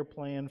something bigger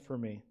planned for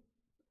me.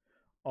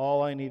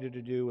 All I needed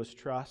to do was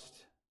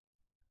trust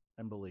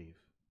and believe.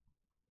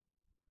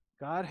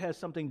 God has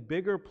something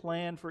bigger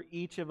planned for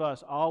each of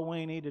us. All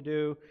we need to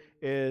do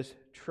is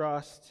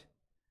trust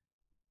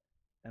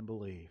and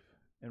believe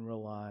and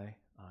rely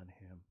on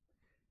Him.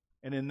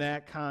 And in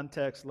that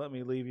context, let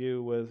me leave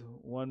you with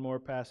one more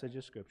passage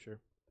of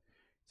Scripture.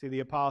 See,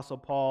 the Apostle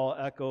Paul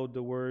echoed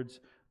the words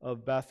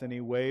of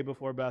Bethany way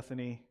before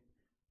Bethany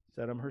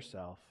said them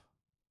herself.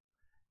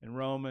 In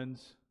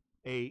Romans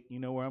 8, you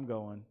know where I'm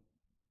going,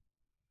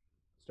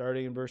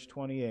 starting in verse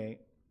 28,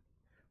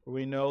 where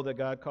we know that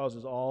God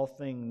causes all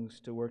things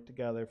to work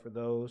together for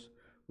those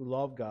who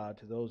love God,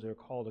 to those who are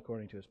called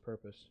according to His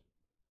purpose.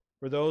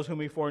 For those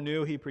whom He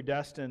foreknew, He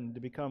predestined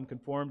to become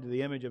conformed to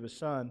the image of His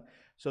Son,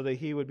 so that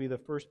He would be the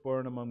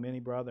firstborn among many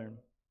brethren.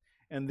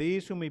 And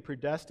these whom He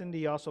predestined,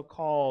 He also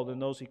called,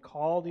 and those He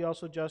called, He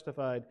also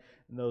justified,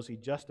 and those He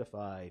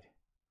justified,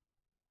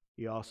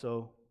 He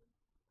also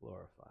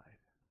glorified.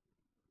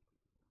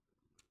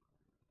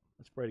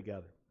 Let's pray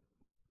together.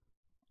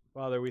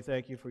 Father, we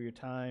thank You for Your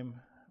time,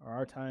 or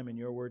our time in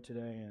Your Word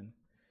today. And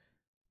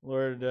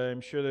Lord,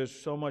 I'm sure there's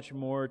so much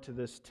more to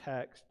this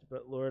text,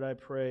 but Lord, I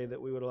pray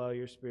that we would allow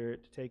Your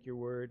Spirit to take Your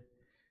Word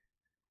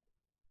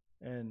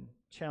and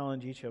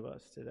challenge each of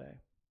us today.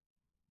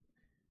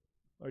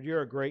 Lord,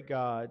 You're a great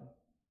God.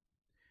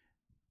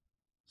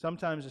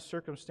 Sometimes the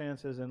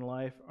circumstances in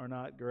life are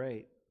not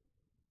great,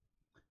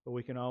 but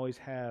we can always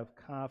have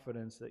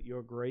confidence that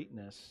Your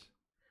greatness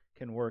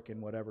can work in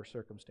whatever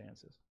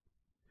circumstances.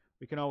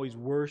 We can always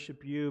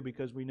worship You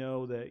because we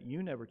know that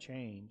You never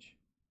change.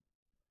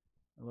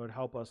 And Lord,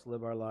 help us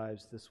live our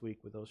lives this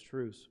week with those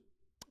truths.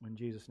 In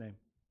Jesus' name,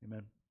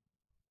 amen.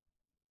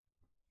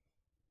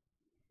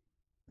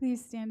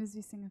 Please stand as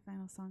we sing a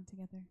final song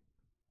together.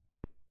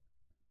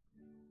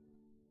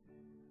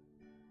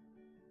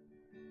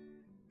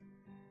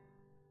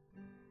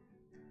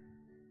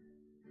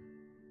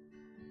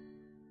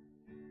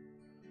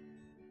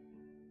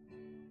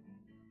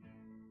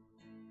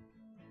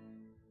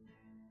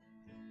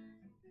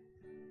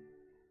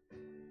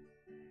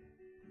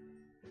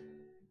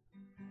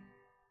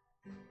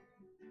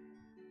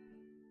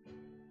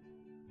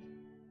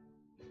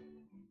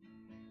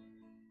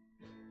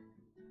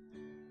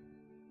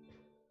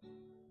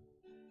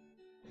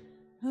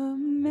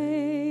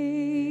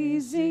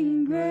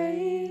 Amazing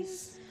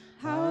grace,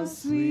 how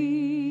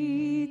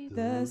sweet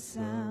the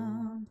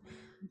sound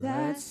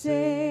that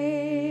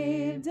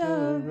saved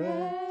a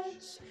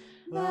wretch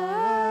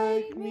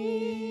like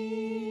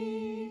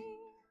me.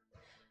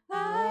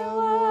 I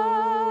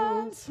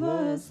once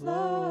was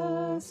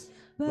lost,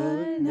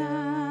 but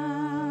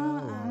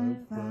now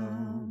I'm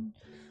found,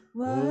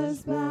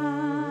 was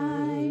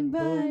blind,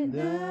 but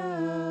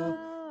now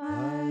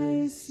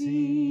I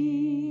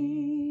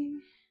see.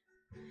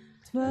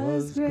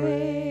 'Twas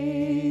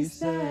grace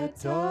that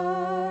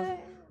taught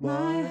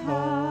my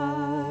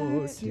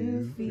heart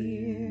to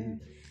fear,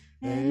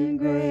 and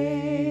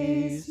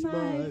grace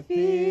my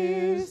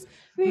fears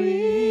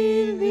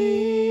relieved.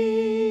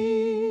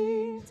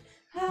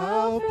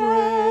 How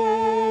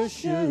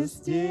precious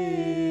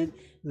did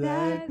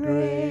that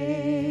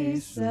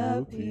grace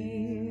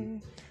appear,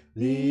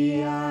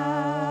 the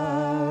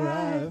hour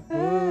I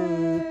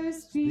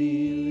first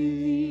believed.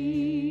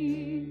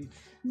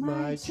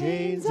 My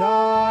chains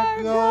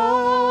are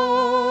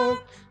gone,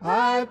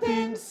 I've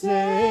been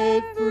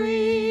set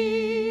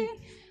free.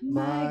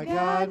 My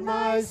God,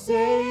 my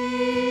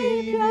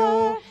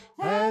Savior,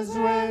 has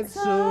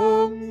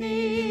ransomed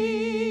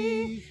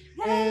me.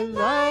 And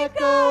like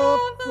a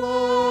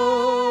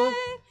flood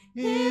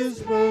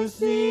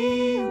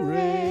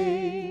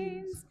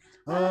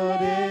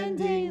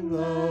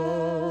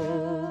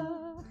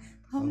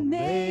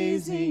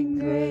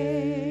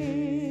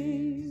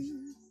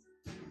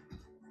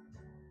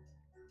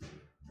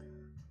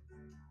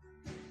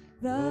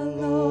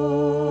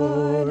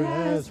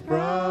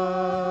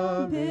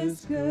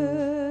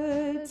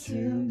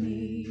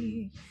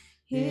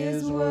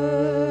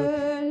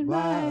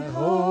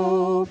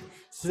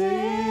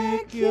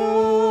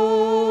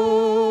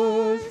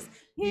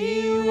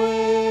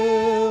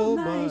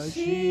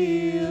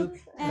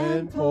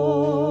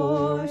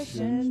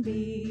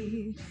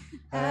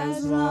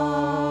as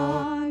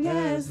long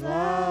as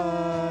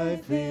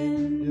life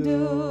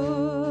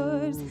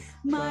endures.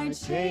 My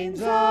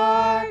chains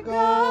are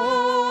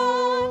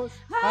gone,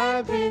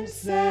 I've been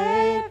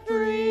set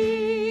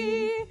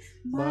free.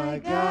 My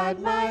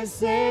God, my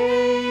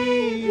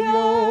Savior,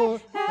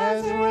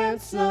 has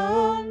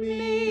ransomed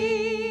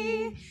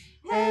me.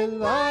 And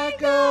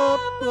like a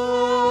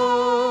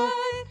flood,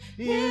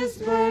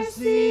 His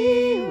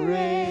mercy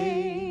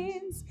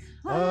reigns.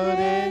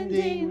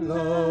 Unending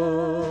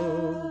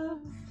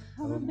love,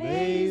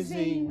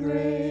 amazing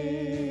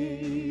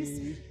grace.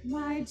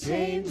 My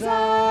chains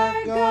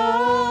are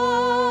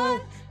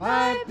gone,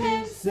 I've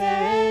been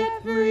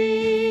set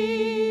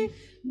free.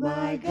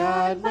 My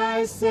God,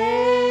 my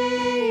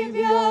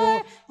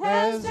Savior,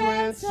 has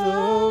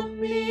ransomed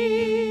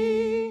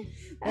me.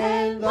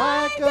 And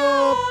like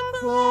a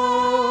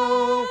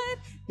flood,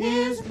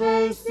 His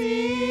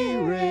mercy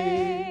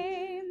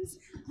reigns.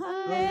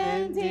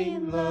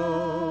 Unending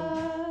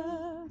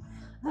love,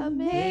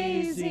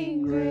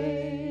 amazing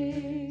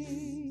grace.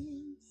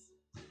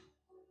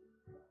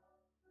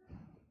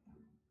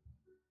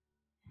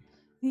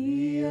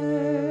 The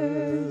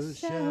earth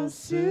shall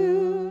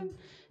soon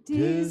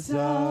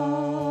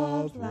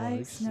dissolve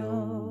like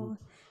snow.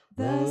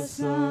 The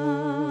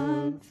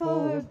sun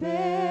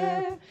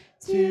forbear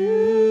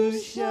to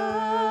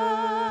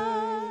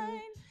shine.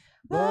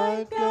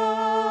 But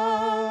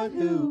God,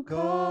 who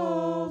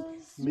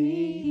calls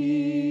me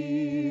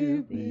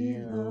here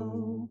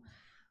below,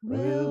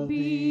 will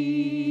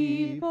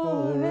be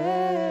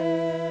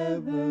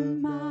forever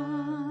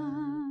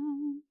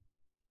mine.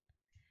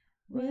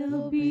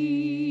 Will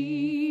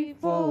be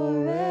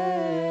forever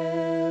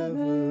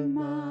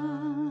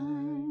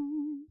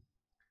mine.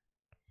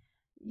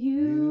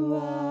 You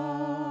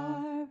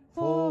are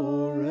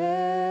forever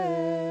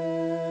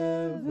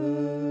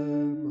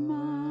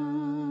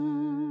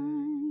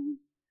mine.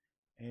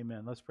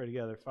 Amen. Let's pray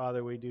together.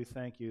 Father, we do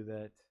thank you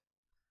that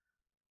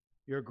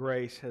your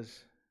grace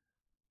has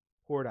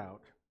poured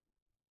out.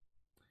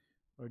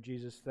 Lord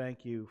Jesus,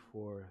 thank you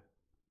for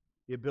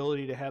the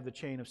ability to have the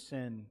chain of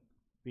sin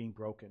being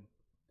broken,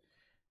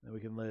 that we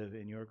can live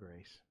in your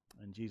grace.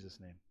 In Jesus'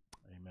 name,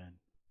 amen.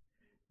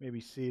 You may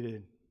be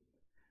seated.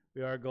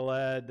 We are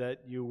glad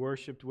that you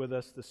worshiped with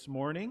us this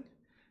morning.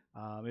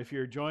 If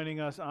you're joining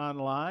us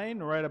online,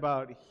 right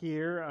about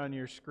here on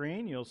your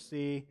screen, you'll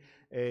see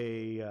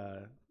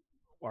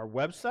our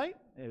website.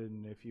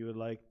 And if you would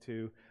like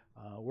to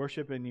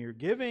worship in your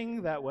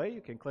giving that way,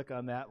 you can click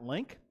on that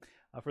link.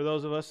 For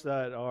those of us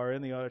that are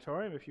in the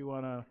auditorium, if you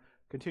want to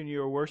continue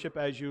your worship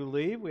as you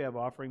leave, we have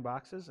offering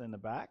boxes in the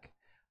back,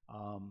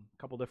 a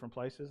couple different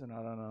places and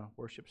out on a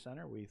worship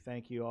center. We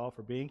thank you all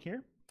for being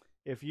here.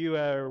 If you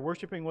are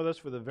worshiping with us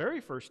for the very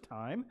first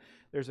time,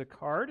 there's a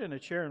card and a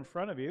chair in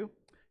front of you. You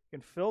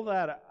can fill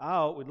that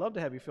out. We'd love to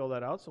have you fill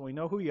that out so we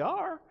know who you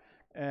are,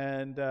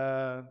 and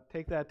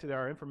take that to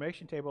our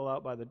information table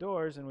out by the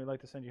doors, and we'd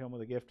like to send you home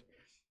with a gift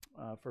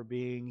for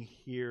being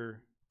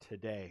here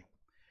today.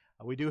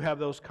 We do have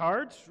those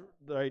cards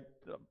right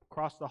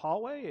across the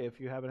hallway. If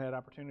you haven't had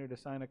opportunity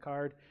to sign a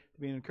card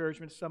to be an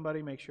encouragement to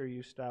somebody, make sure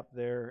you stop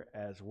there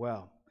as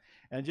well.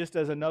 And just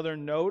as another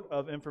note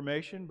of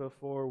information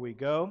before we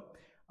go,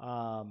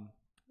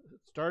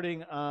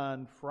 starting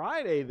on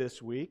Friday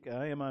this week,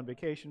 I am on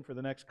vacation for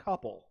the next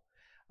couple.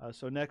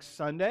 So next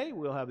Sunday,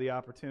 we'll have the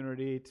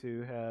opportunity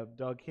to have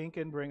Doug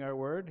Hinken bring our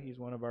word. He's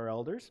one of our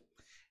elders.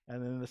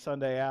 And then the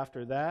Sunday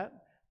after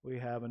that, we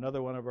have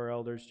another one of our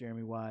elders,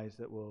 Jeremy Wise,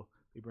 that will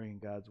be bringing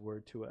God's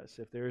word to us.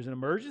 If there is an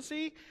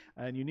emergency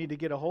and you need to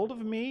get a hold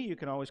of me, you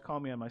can always call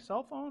me on my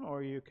cell phone,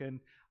 or you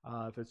can,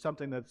 if it's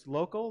something that's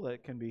local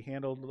that can be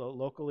handled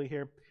locally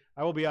here.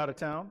 I will be out of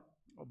town,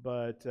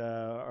 but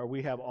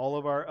we have all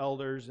of our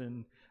elders,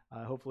 and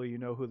hopefully you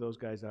know who those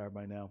guys are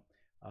by now,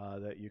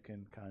 that you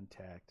can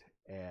contact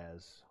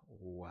as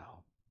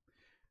well.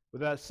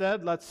 With that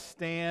said, let's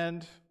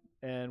stand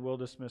and we'll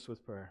dismiss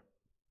with prayer.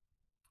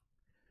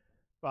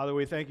 Father,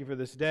 we thank you for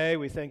this day.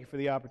 We thank you for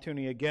the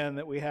opportunity again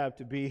that we have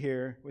to be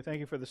here. We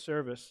thank you for the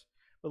service.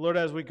 But Lord,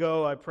 as we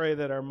go, I pray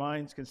that our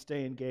minds can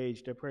stay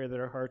engaged. I pray that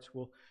our hearts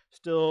will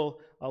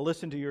still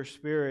listen to your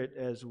Spirit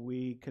as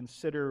we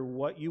consider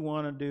what you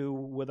want to do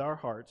with our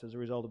hearts as a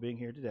result of being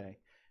here today.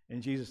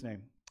 In Jesus'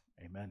 name,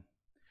 amen.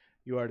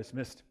 You are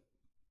dismissed.